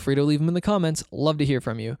 feel free to leave them in the comments. Love to hear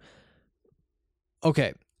from you.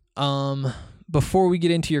 Okay. Before we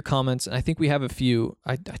get into your comments, and I think we have a few,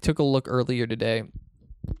 I took a look earlier today.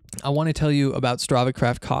 I want to tell you about Strava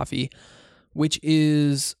Craft Coffee, which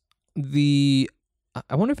is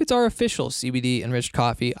I wonder if it's our official CBD enriched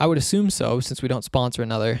coffee. I would assume so, since we don't sponsor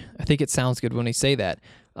another. I think it sounds good when we say that.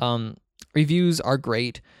 Reviews are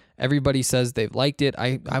great. Everybody says they've liked it.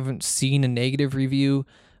 I haven't seen a negative review.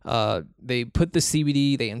 They put the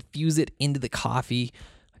CBD, they infuse it into the coffee.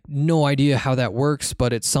 No idea how that works,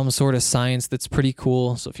 but it's some sort of science that's pretty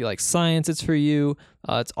cool. So if you like science, it's for you.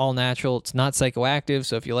 It's all natural. It's not psychoactive.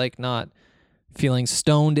 So if you like not feeling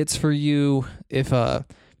stoned, it's for you. If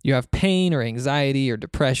you have pain or anxiety or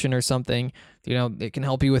depression or something, it can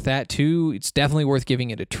help you with that too. It's definitely worth giving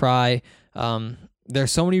it a try.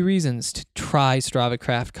 There's so many reasons to try Strava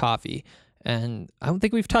Craft coffee, and I don't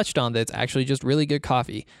think we've touched on that. It's actually just really good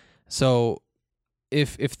coffee. So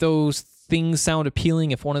if those things sound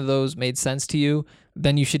appealing, if one of those made sense to you,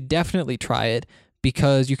 then you should definitely try it,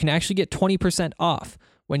 because you can actually get 20% off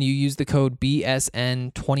when you use the code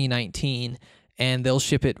BSN2019, and they'll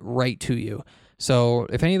ship it right to you. So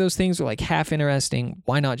if any of those things are like half interesting,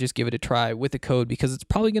 why not just give it a try with the code, because it's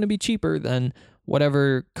probably going to be cheaper than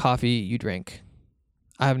whatever coffee you drink.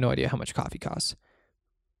 I have no idea how much coffee costs.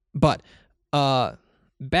 But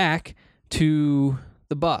back to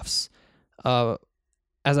the Buffs.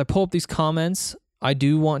 As I pull up these comments, I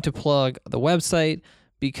do want to plug the website,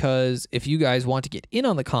 because if you guys want to get in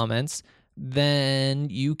on the comments, then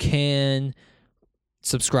you can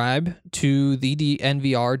subscribe to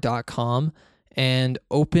thednvr.com and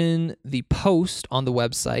open the post on the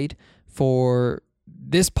website for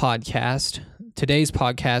this podcast, today's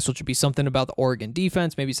podcast, which would be something about the Oregon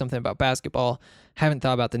defense, maybe something about basketball. Haven't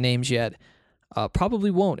thought about the names yet.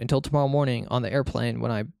 Probably won't until tomorrow morning on the airplane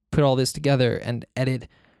when I put all this together and edit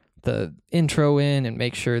the intro in and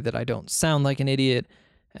make sure that I don't sound like an idiot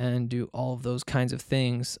and do all of those kinds of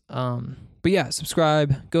things. But yeah,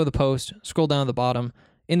 subscribe, go to the post, scroll down to the bottom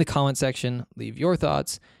in the comment section, leave your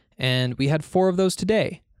thoughts. And we had 4 of those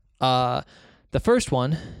today. The first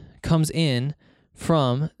one comes in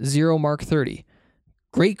from Zero Mark 30.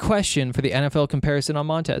 Great question for the NFL comparison on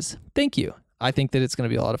Montez. Thank you. I think that it's going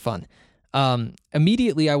to be a lot of fun.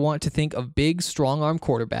 Immediately, I want to think of big, strong-arm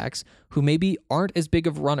quarterbacks who maybe aren't as big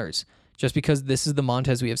of runners, just because this is the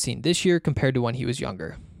Montez we have seen this year compared to when he was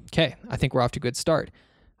younger. Okay, I think we're off to a good start.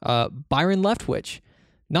 Byron Leftwich,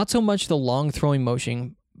 not so much the long throwing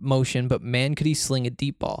motion, but man, could he sling a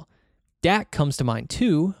deep ball. Dak comes to mind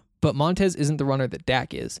too, but Montez isn't the runner that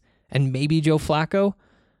Dak is. And maybe Joe Flacco.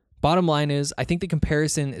 Bottom line is, I think the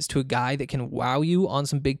comparison is to a guy that can wow you on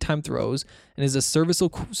some big-time throws and is a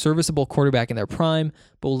serviceable quarterback in their prime,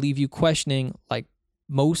 but will leave you questioning, like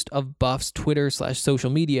most of Buff's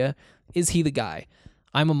Twitter/social media, is he the guy?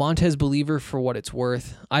 I'm a Montez believer for what it's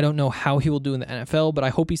worth. I don't know how he will do in the NFL, but I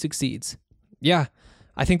hope he succeeds. Yeah,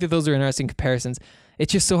 I think that those are interesting comparisons.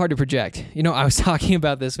 It's just so hard to project. You know, I was talking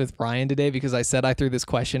about this with Brian today because I said I threw this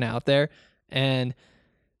question out there, and,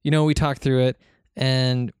 you know, we talked through it,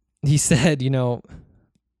 and he said, you know,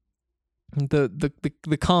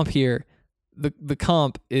 the comp here, the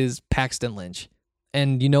comp is Paxton Lynch.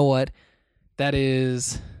 And you know what? That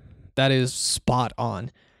is spot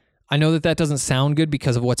on. I know that doesn't sound good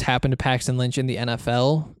because of what's happened to Paxton Lynch in the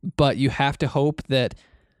NFL, but you have to hope that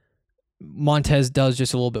Montez does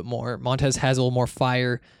just a little bit more. Montez has a little more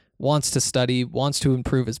fire, wants to study, wants to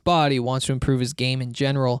improve his body, wants to improve his game in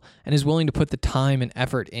general, and is willing to put the time and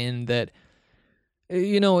effort in that,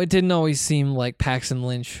 you know, it didn't always seem like Paxton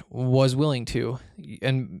Lynch was willing to.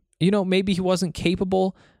 And, you know, maybe he wasn't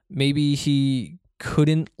capable. Maybe he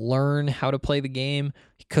couldn't learn how to play the game.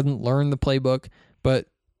 He couldn't learn the playbook. But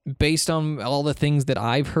based on all the things that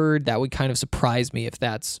I've heard, that would kind of surprise me if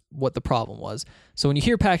that's what the problem was. So when you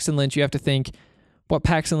hear Paxton Lynch, you have to think what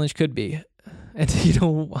Paxton Lynch could be. And you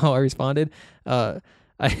know how I responded? I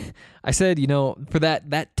said, you know, for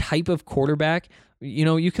that type of quarterback, you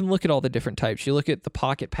know, you can look at all the different types. You look at the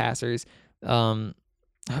pocket passers. Who's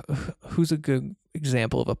a good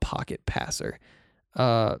example of a pocket passer?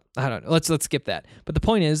 I don't know. Let's skip that. But the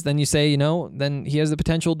point is, then you say, you know, then he has the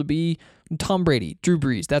potential to be Tom Brady, Drew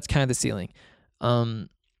Brees. That's kind of the ceiling.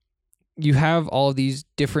 You have all of these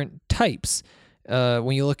different types.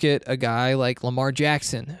 When you look at a guy like Lamar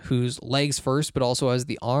Jackson, who's legs first, but also has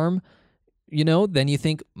the arm, you know, then you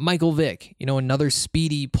think Michael Vick, you know, another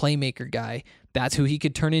speedy playmaker guy. That's who he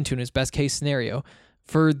could turn into in his best case scenario.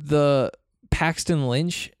 For the Paxton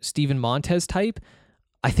Lynch, Steven Montez type,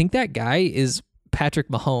 I think that guy is Patrick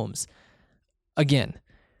Mahomes. Again,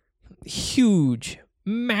 huge,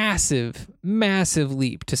 massive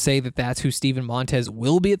leap to say that that's who Steven Montez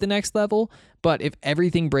will be at the next level. But if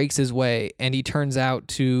everything breaks his way and he turns out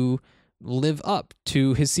to live up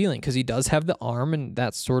to his ceiling, because he does have the arm and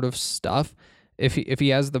that sort of stuff, if he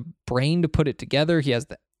has the brain to put it together, he has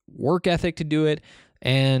the work ethic to do it,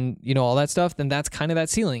 and you know all that stuff, then that's kind of that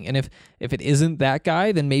ceiling. And if it isn't that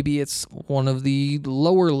guy, then maybe it's one of the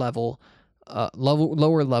lower levels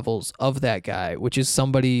of that guy, which is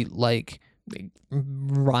somebody like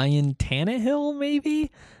Ryan Tannehill,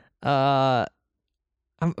 maybe.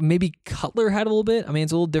 Maybe Cutler had a little bit. I mean,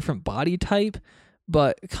 it's a little different body type,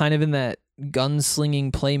 but kind of in that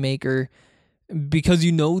gunslinging playmaker. Because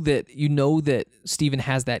you know that Steven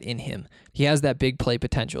has that in him. He has that big play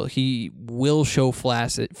potential. He will show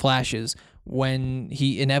flashes when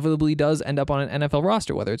he inevitably does end up on an NFL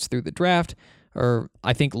roster, whether it's through the draft or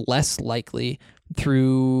I think less likely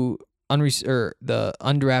through the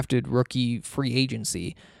undrafted rookie free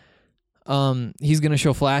agency. He's going to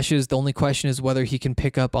show flashes. The only question is whether he can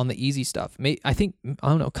pick up on the easy stuff. I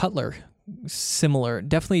don't know, Cutler, similar,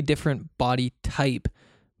 definitely different body type,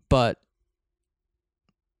 but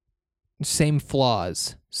same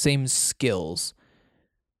flaws, same skills.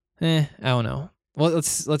 I don't know. Well,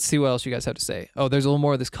 let's see what else you guys have to say. Oh, there's a little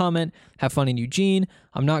more of this comment. Have fun in Eugene.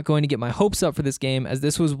 I'm not going to get my hopes up for this game, as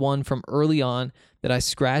this was one from early on that I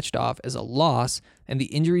scratched off as a loss, and the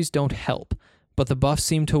injuries don't help. But the Buffs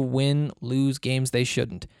seem to lose games they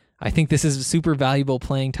shouldn't. I think this is super valuable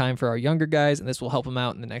playing time for our younger guys, and this will help them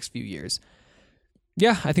out in the next few years.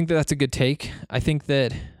 Yeah, I think that's a good take. I think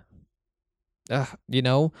that, you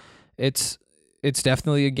know, it's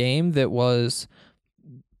definitely a game that was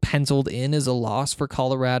penciled in as a loss for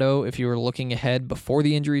Colorado if you were looking ahead before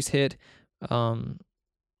the injuries hit.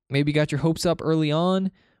 Maybe got your hopes up early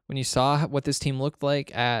on when you saw what this team looked like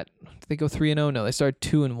did they go 3-0? No, they started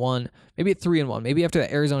 2-1. Maybe at 3-1. Maybe after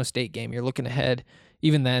the Arizona State game, you're looking ahead.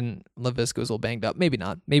 Even then, Laviska was a little banged up. Maybe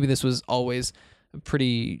not. Maybe this was always a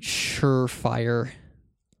pretty surefire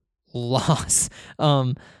loss.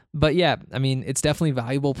 But yeah, I mean, it's definitely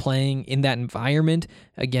valuable playing in that environment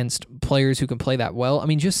against players who can play that well. I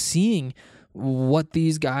mean, just seeing what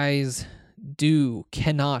these guys do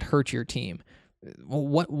cannot hurt your team.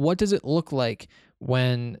 What does it look like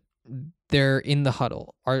when they're in the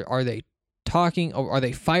huddle? Are they talking? Are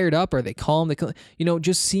they fired up? Are they calm?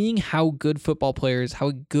 Just seeing how good football players, how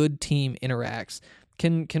a good team interacts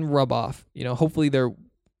can rub off. Hopefully they're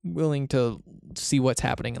willing to see what's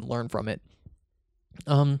happening and learn from it.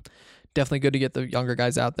 Definitely good to get the younger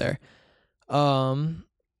guys out there. Oh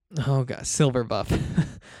god, Silver Buff.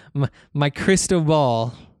 my crystal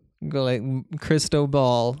ball,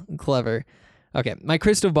 clever. Okay, my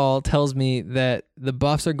crystal ball tells me that the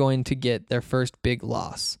Buffs are going to get their first big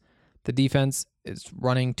loss. The defense is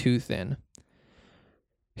running too thin.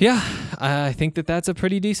 Yeah, I think that's a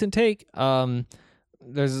pretty decent take.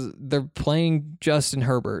 They're playing Justin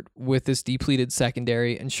Herbert with this depleted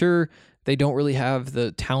secondary, and sure, they don't really have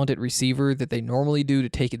the talented receiver that they normally do to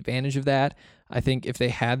take advantage of that. I think if they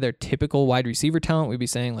had their typical wide receiver talent, we'd be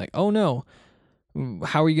saying like, oh no,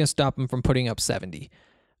 how are you going to stop them from putting up 70?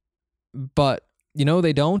 But,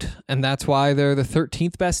 they don't, and that's why they're the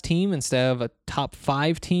 13th best team instead of a top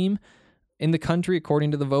 5 team in the country,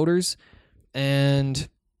 according to the voters, and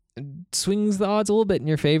swings the odds a little bit in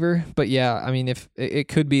your favor. But yeah, I mean, if it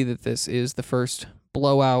could be that this is the first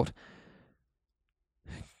blowout,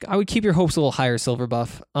 I would keep your hopes a little higher, Silver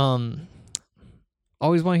Buff. Always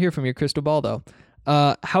want to hear from your crystal ball, though.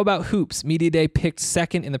 How about Hoops? Media Day picked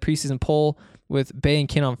second in the preseason poll with Bay and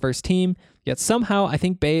Kin on first team, yet somehow I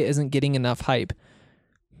think Bay isn't getting enough hype.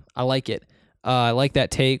 I like it. I like that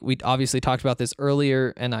take. We obviously talked about this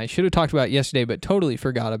earlier, and I should have talked about it yesterday, but totally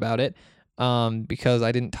forgot about it because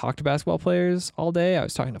I didn't talk to basketball players all day. I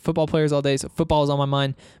was talking to football players all day, so football is on my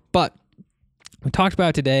mind. But we talked about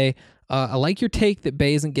it today. I like your take that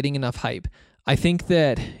Bay isn't getting enough hype. I think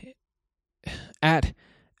that at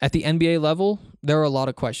the NBA level, there are a lot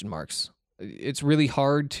of question marks. It's really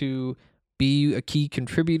hard to be a key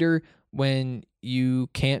contributor when you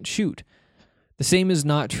can't shoot. The same is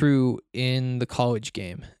not true in the college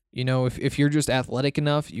game. If you're just athletic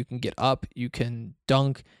enough, you can get up, you can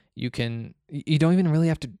dunk, you don't even really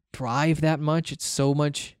have to drive that much. It's so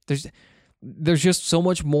much, there's just so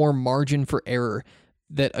much more margin for error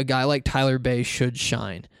that a guy like Tyler Bay should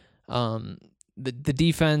shine. The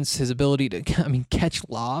defense, his ability to, catch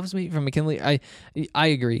lobs maybe from McKinley. I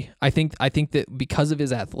agree. I think that because of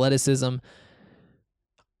his athleticism,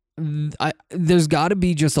 there's got to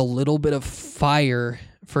be just a little bit of fire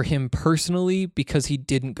for him personally because he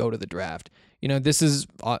didn't go to the draft. This is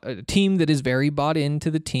a team that is very bought into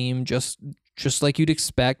the team, just like you'd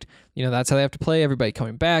expect. That's how they have to play. Everybody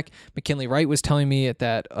coming back. McKinley Wright was telling me at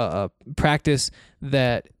that practice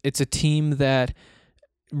that it's a team that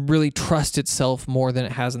really trusts itself more than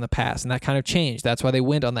it has in the past, and that kind of changed. That's why they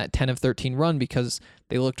went on that 10 of 13 run, because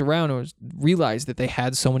they looked around and realized that they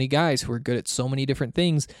had so many guys who were good at so many different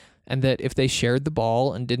things, and that if they shared the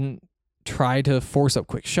ball and didn't try to force up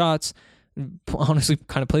quick shots, honestly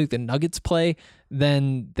kind of play like the Nuggets play,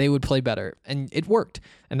 then they would play better. And it worked.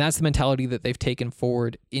 And that's the mentality that they've taken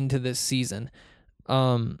forward into this season.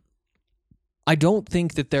 I don't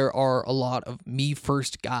think that there are a lot of me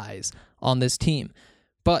first guys on this team,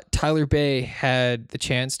 but Tyler Bay had the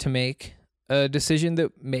chance to make a decision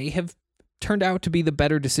that may have turned out to be the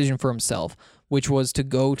better decision for himself, which was to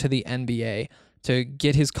go to the NBA, to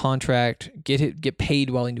get his contract, get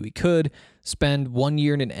paid while he knew he could, spend 1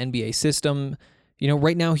 year in an NBA system.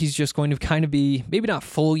 Right now he's just going to kind of be, maybe not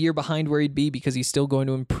full year behind where he'd be because he's still going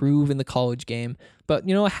to improve in the college game, but,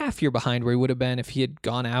 a half year behind where he would have been if he had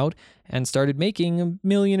gone out and started making $1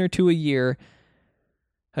 million or $2 million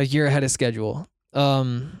a year ahead of schedule.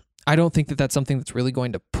 I don't think that that's something that's really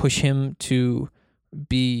going to push him to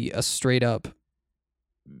be a straight up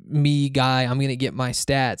me guy. I'm going to get my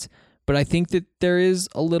stats. But I think that there is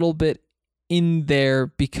a little bit in there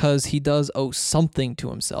because he does owe something to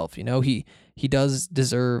himself. He does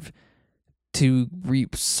deserve to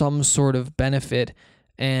reap some sort of benefit,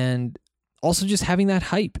 and also just having that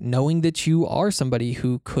hype, knowing that you are somebody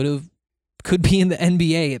who could be in the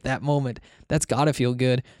NBA at that moment. That's got to feel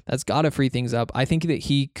good. That's got to free things up. I think that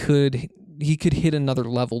he could hit another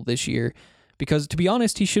level this year because, to be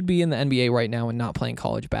honest, he should be in the NBA right now and not playing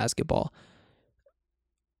college basketball.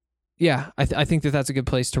 yeah, I think that's a good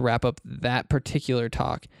place to wrap up that particular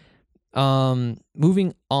talk.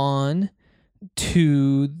 Moving on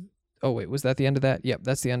to, oh wait, was that the end of that? Yep,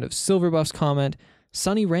 that's the end of Silverbuff's comment.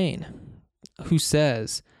 Sunny Rain, who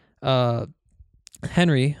says,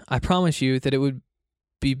 Henry, I promise you that it would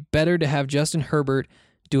be better to have Justin Herbert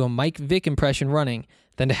do a Mike Vick impression running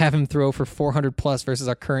than to have him throw for 400 plus versus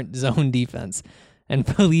our current zone defense. And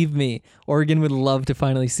believe me, Oregon would love to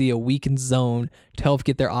finally see a weakened zone to help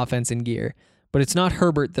get their offense in gear. But it's not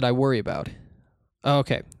Herbert that I worry about.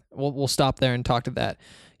 Okay, we'll stop there and talk to that.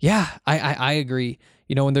 Yeah, I agree.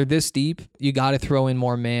 You know, when they're this deep, you got to throw in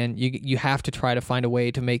more man. You have to try to find a way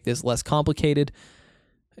to make this less complicated.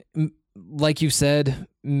 Like you said,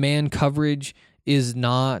 man coverage is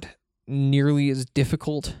not nearly as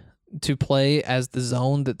difficult to play as the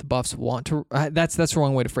zone that the Buffs want to. That's the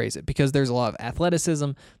wrong way to phrase it, because there's a lot of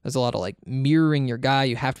athleticism. There's a lot of like mirroring your guy.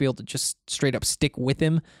 You have to be able to just straight up stick with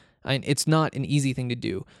him. And it's not an easy thing to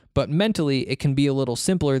do, but mentally it can be a little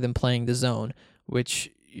simpler than playing the zone, which,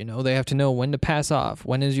 you know, they have to know when to pass off.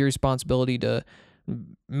 When is your responsibility to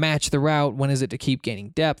match the route? When is it to keep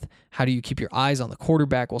gaining depth? How do you keep your eyes on the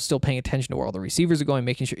quarterback while still paying attention to where all the receivers are going,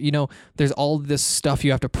 making sure, you know, there's all this stuff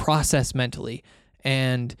you have to process mentally.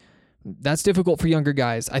 And that's difficult for younger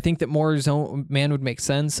guys. I think that more zone man would make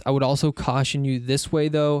sense. I would also caution you this way,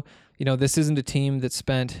 though. You know, this isn't a team that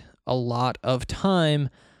spent a lot of time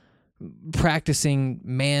practicing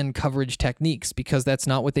man coverage techniques, because that's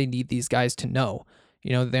not what they need these guys to know.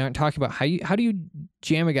 You know, they aren't talking about how do you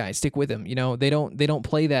jam a guy, stick with him. You know, they don't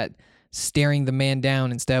play that staring the man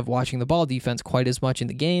down instead of watching the ball defense quite as much in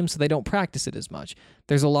the game, so they don't practice it as much.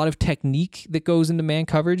 There's a lot of technique that goes into man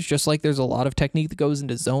coverage, just like there's a lot of technique that goes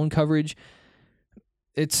into zone coverage.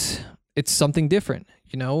 It's something different,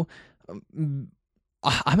 you know.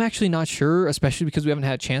 I'm actually not sure, especially because we haven't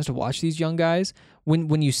had a chance to watch these young guys.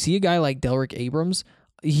 When you see a guy like Delrick Abrams,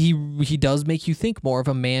 he does make you think more of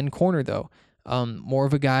a man corner, though. More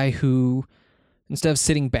of a guy who, instead of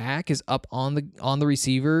sitting back, is up on the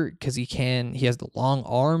receiver, because he has the long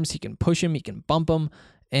arms, he can push him, he can bump him,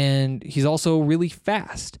 and he's also really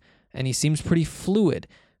fast, and he seems pretty fluid.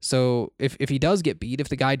 So if he does get beat, if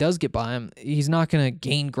the guy does get by him, he's not going to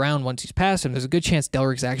gain ground once he's past him. There's a good chance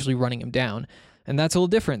Delrick's actually running him down. And that's a little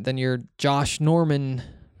different than your Josh Norman,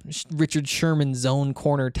 Richard Sherman zone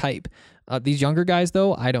corner type. These younger guys,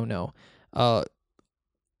 though, I don't know.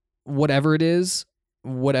 Whatever it is,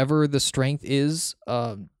 whatever the strength is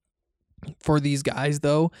for these guys,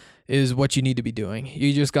 though, is what you need to be doing.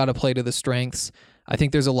 You just got to play to the strengths. I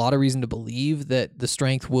think there's a lot of reason to believe that the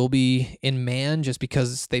strength will be in man, just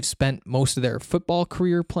because they've spent most of their football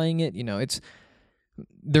career playing it. You know,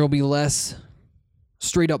 there will be less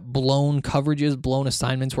straight up blown coverages, blown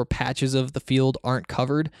assignments where patches of the field aren't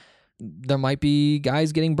covered. There might be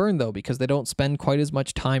guys getting burned, though, because they don't spend quite as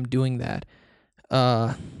much time doing that.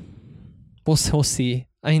 We'll see.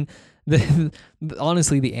 I mean,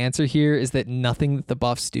 honestly, the answer here is that nothing that the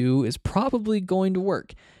Buffs do is probably going to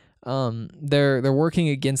work. They're working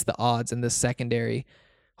against the odds in this secondary.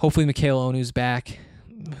 Hopefully Mikhail Onu's back.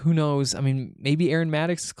 Who knows? I mean, maybe Aaron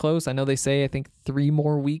Maddox is close. I know they say, I think 3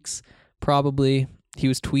 more weeks, probably. He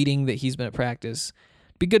was tweeting that he's been at practice.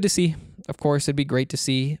 Be good to see. Of course, it'd be great to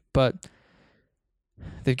see, but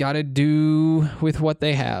they've got to do with what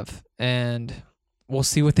they have, and we'll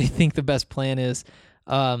see what they think the best plan is.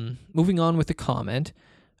 Moving on with the comment.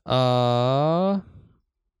 There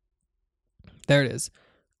it is.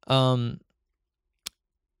 But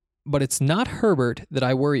it's not Herbert that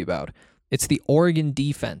I worry about. It's the Oregon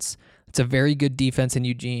defense. It's a very good defense in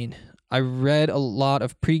Eugene. I read a lot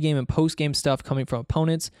of pregame and postgame stuff coming from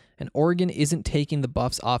opponents, and Oregon isn't taking the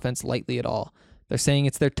Buffs' offense lightly at all. They're saying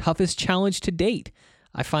it's their toughest challenge to date.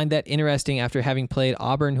 I find that interesting after having played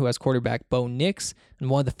Auburn, who has quarterback Bo Nix and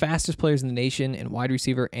one of the fastest players in the nation in wide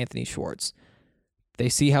receiver Anthony Schwartz. They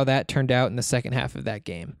see how that turned out in the second half of that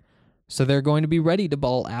game. So they're going to be ready to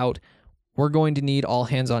ball out. We're going to need all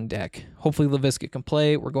hands on deck. Hopefully Laviska can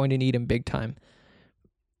play. We're going to need him big time.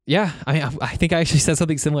 Yeah, I think I actually said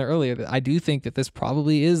something similar earlier. That I do think that this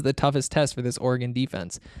probably is the toughest test for this Oregon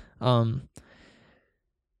defense. We'll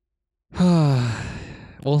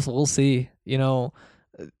see. You know,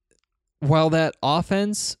 while that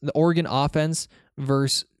offense, the Oregon offense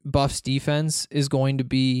versus Buffs defense is going to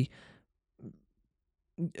be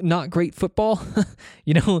not great football.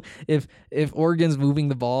 You know, if Oregon's moving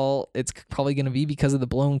the ball, it's probably going to be because of the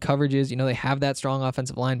blown coverages. You know, they have that strong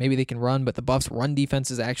offensive line. Maybe they can run, but the Buffs' run defense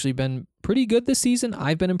has actually been pretty good this season.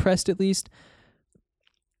 I've been impressed, at least.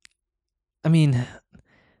 I mean,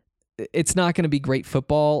 it's not going to be great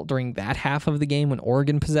football during that half of the game when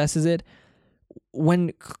Oregon possesses it.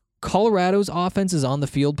 When Colorado's offense is on the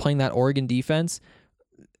field playing that Oregon defense,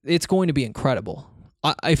 it's going to be incredible.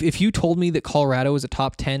 If you told me that Colorado is a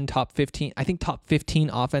top 10, top 15, I think top 15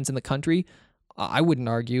 offense in the country, I wouldn't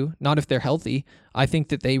argue. Not if they're healthy. I think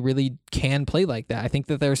that they really can play like that. I think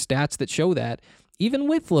that there are stats that show that, even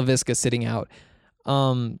with Laviska sitting out.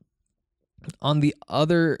 On the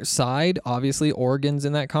other side, obviously, Oregon's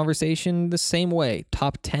in that conversation the same way.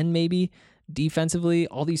 Top 10 maybe defensively.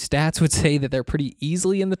 All these stats would say that they're pretty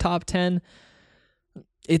easily in the top 10.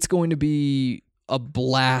 It's going to be a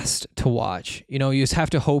blast to watch. You just have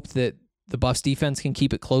to hope that the Buffs defense can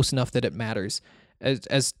keep it close enough that it matters.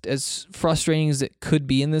 As frustrating as it could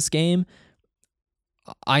be in this game,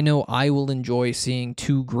 I know I will enjoy seeing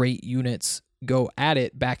two great units go at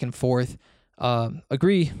it back and forth.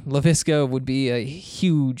 Agree, Laviska would be a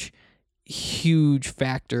huge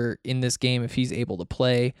factor in this game if he's able to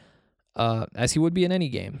play, as he would be in any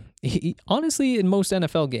game. Honestly, in most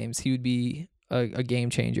NFL games, he would be a game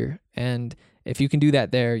changer. And if you can do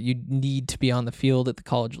that there, you need to be on the field at the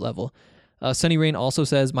college level. Sunny Rain also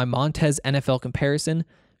says, my Montez NFL comparison,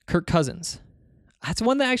 Kirk Cousins. That's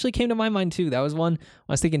one that actually came to my mind too. That was one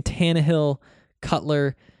I was thinking Tannehill,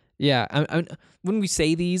 Cutler. Yeah, when we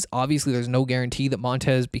say these, obviously there's no guarantee that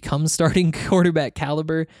Montez becomes starting quarterback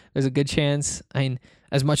caliber. There's a good chance. I mean,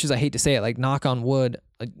 as much as I hate to say it, like knock on wood,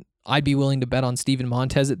 I'd be willing to bet on Steven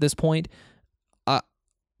Montez at this point.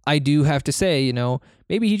 I do have to say,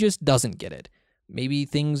 maybe he just doesn't get it. Maybe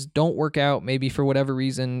things don't work out. Maybe for whatever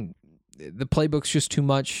reason, the playbook's just too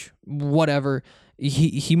much. Whatever.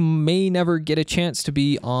 He may never get a chance to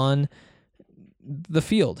be on the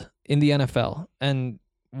field in the NFL. And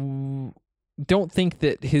don't think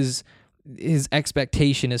that his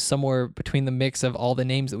expectation is somewhere between the mix of all the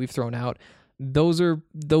names that we've thrown out. Those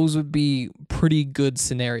would be pretty good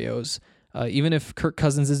scenarios. Even if Kirk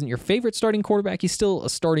Cousins isn't your favorite starting quarterback, he's still a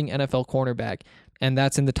starting NFL cornerback, and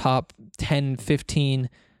that's in the top 10, 15%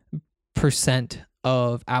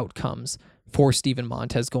 of outcomes for Steven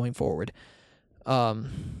Montez going forward.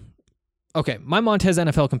 Okay, my Montez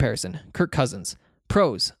NFL comparison. Kirk Cousins.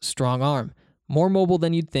 Pros, strong arm. More mobile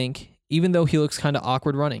than you'd think, even though he looks kind of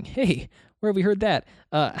awkward running. Hey, where have we heard that?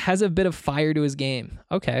 Has a bit of fire to his game.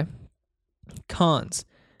 Okay. Cons.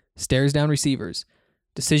 Stares down receivers.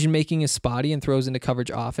 Decision-making is spotty and throws into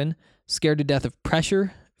coverage often. Scared to death of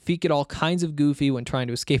pressure. Feet get all kinds of goofy when trying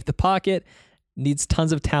to escape the pocket. Needs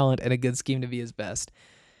tons of talent and a good scheme to be his best.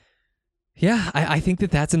 Yeah, I think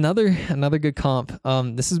that's another good comp.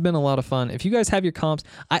 This has been a lot of fun. If you guys have your comps,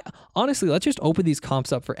 honestly, let's just open these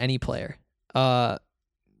comps up for any player. I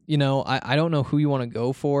don't know who you want to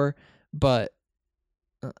go for, but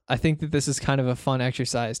I think that this is kind of a fun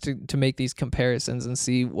exercise to make these comparisons and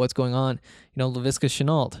see what's going on. Laviska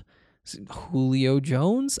Shenault, Julio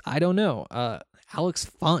Jones, I don't know. Alex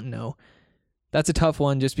Fontenot, that's a tough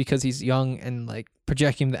one just because he's young and like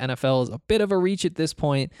projecting the NFL is a bit of a reach at this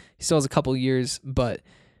point. He still has a couple years, but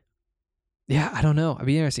yeah, I don't know. I'd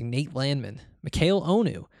be interesting. Nate Landman, Mikhail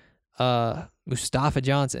Onu, Mustafa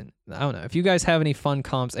Johnson. I don't know. If you guys have any fun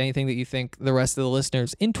comps, anything that you think the rest of the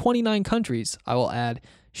listeners in 29 countries, I will add,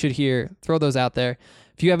 should hear, throw those out there.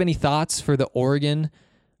 If you have any thoughts for the Oregon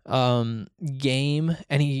game,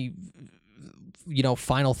 any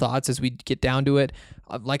final thoughts as we get down to it,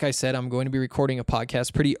 like I said, I'm going to be recording a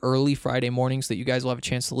podcast pretty early Friday morning so that you guys will have a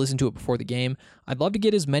chance to listen to it before the game. I'd love to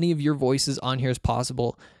get as many of your voices on here as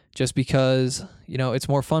possible just because, it's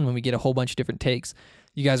more fun when we get a whole bunch of different takes.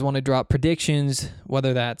 You guys want to drop predictions,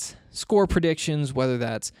 whether that's score predictions, whether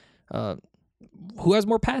that's who has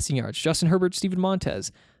more passing yards, Justin Herbert, Steven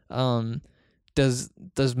Montez. Does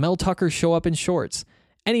Mel Tucker show up in shorts?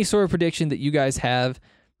 Any sort of prediction that you guys have,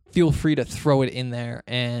 feel free to throw it in there,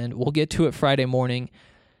 and we'll get to it Friday morning.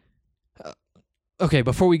 Okay,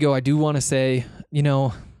 before we go, I do want to say,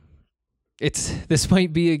 this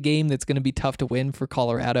might be a game that's going to be tough to win for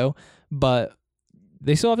Colorado, but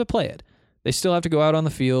they still have to play it. They still have to go out on the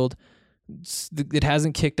field. It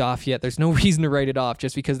hasn't kicked off yet. There's no reason to write it off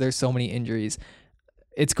just because there's so many injuries.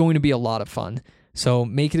 It's going to be a lot of fun. So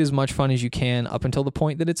make it as much fun as you can up until the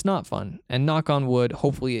point that it's not fun. And knock on wood,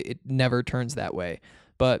 hopefully it never turns that way.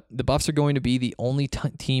 But the Buffs are going to be the only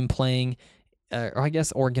team playing, or I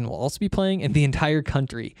guess Oregon will also be playing, in the entire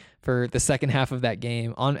country for the second half of that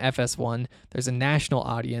game on FS1. There's a national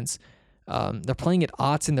audience. They're playing at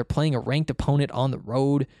Autzen. They're playing a ranked opponent on the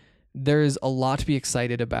road. There's a lot to be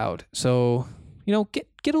excited about. So, get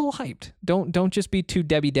a little hyped. Don't just be too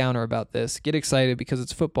Debbie Downer about this. Get excited because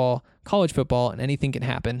it's football, college football, and anything can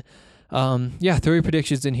happen. Throw your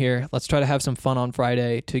predictions in here. Let's try to have some fun on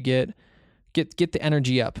Friday to get the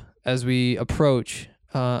energy up as we approach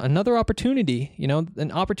another opportunity,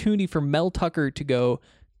 an opportunity for Mel Tucker to go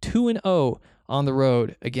 2-0 on the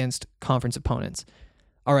road against conference opponents.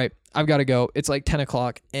 All right, I've got to go. It's like 10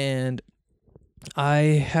 o'clock, and I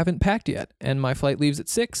haven't packed yet, and my flight leaves at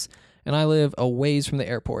 6, and I live a ways from the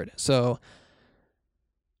airport. So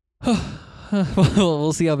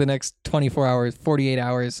we'll see how the next 24 hours, 48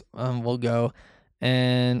 hours will go.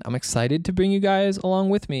 And I'm excited to bring you guys along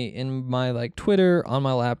with me in my Twitter, on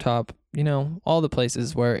my laptop, all the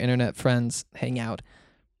places where internet friends hang out.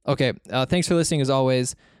 Okay, thanks for listening as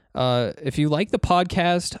always. If you like the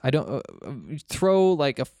podcast, I don't throw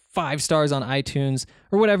a 5 stars on iTunes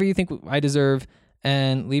or whatever you think I deserve,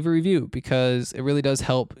 and leave a review, because it really does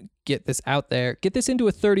help get this out there, get this into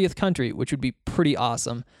a 30th country, which would be pretty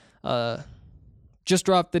awesome. Just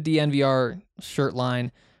dropped the DNVR shirt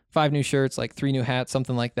line, 5 new shirts, 3 new hats,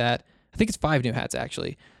 something like that. I think it's 5 new hats,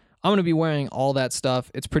 actually. I'm going to be wearing all that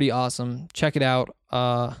stuff. It's pretty awesome. Check it out.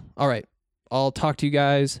 All right. I'll talk to you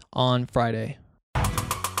guys on Friday.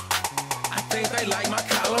 I think they like my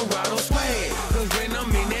Colorado swag, 'cause when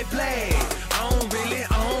I'm in that flag, I don't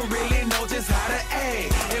really know just how to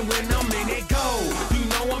act. And when I'm in that goal, you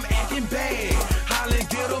know I'm acting bad. Holla,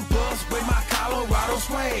 get a bus with my Colorado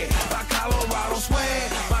swag. My Colorado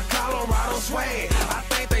swag, my Colorado swag. I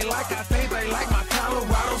think they like my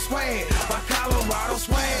Colorado swag. My Colorado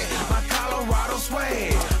swag, my Colorado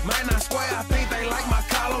swag. Man, I swear, I think they like my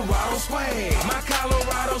Colorado swag. My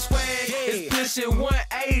Colorado swag is pushing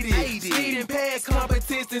 180. Speeding past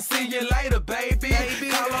competition, see you later, baby.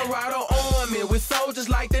 Colorado Army with soldiers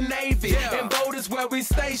like the Navy. And boat is where we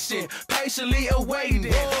station, patiently awaiting.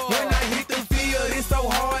 When I hit the field, it's so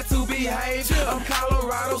hard to behave. I'm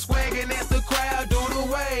Colorado swagging as the crowd do the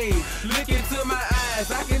wave. Look into my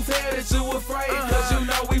eyes, I can tell that you afraid. 'Cause you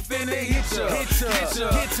know we finna hit ya.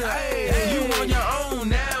 Hey, you on your own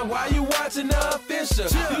now, why you watching the official?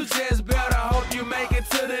 You just better hope you make it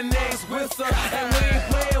to the next whistle. And we ain't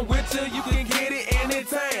playing with you, you can get it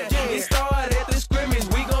anytime. It started at the scrimmage,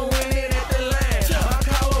 we gon' win it at the line. My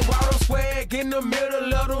Colorado swag in the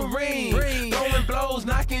middle of the ring. Throwing blows,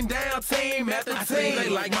 knocking down team after team. I think they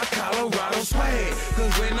like my Colorado swag,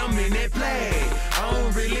 'cause when I'm in that flag, I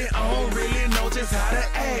don't really know just how to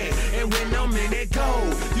act. And when I'm in that goal,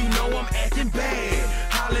 you know I'm acting bad.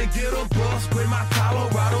 Holla, get a bus with my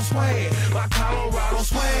Colorado swag. My Colorado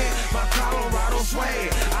swag, my Colorado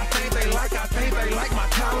swag. I think they like my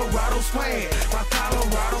Colorado swag. My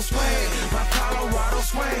Colorado swag, my Colorado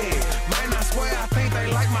swag. Man, I swear, I think they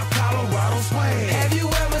like my Colorado swag. Have you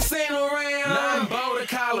ever seen around? Nothing but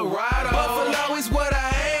Colorado. Buffalo is what I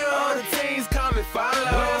am. All the teams come and follow.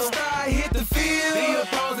 When I start hit the field, the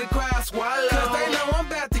opposing crowd swallow. 'Cause they know I'm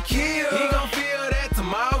about to kill. He gon' feel that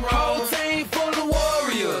tomorrow. Whole team full of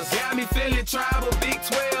warriors. Got me feeling tribal. Big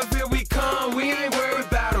 12, here we come. We ain't worried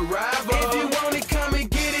about a rival. If you want it, come and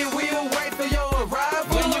get it. We'll wait for your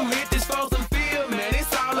arrival. When you hit this frozen field, man,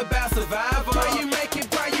 it's all about survival. Pray you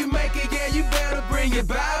make it, yeah, you better bring your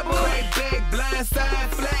Bible. Right back, blind side,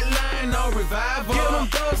 flat line, no revival.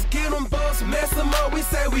 Get them bucks, mess them up, we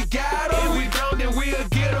say we got them. If we don't, then we'll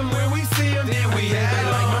get them. When we see them, then we have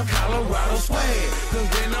them. Like my Colorado swag, 'cause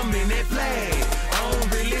when I'm in that flag, I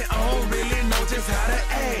don't really know just how to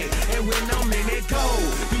act. And when I'm in that goal,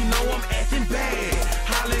 you know I'm acting bad.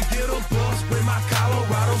 Holla, get a bus with my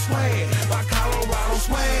Colorado swag. My Colorado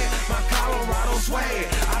swag, my Colorado swag.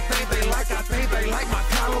 I think they like my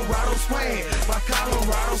Colorado swag. My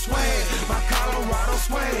Colorado swag, my Colorado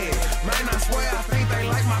swag. Man, I swear, I think they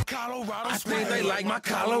like my Colorado swag. I think they like my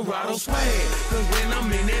Colorado swag. 'Cause when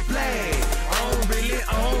I'm in that flag, I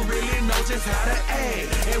don't really know just how to act.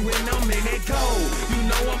 And when I'm in that goal, you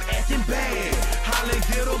know I'm acting bad. Holla,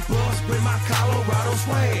 get a bus with my Colorado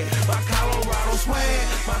swag. My Colorado swag,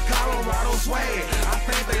 my Colorado swag. I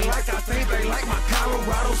think they like my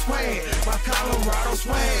Colorado swag. My Colorado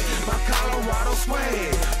swag, my Colorado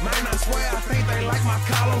swag. Man, I swear, I think they like my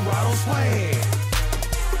Colorado swag.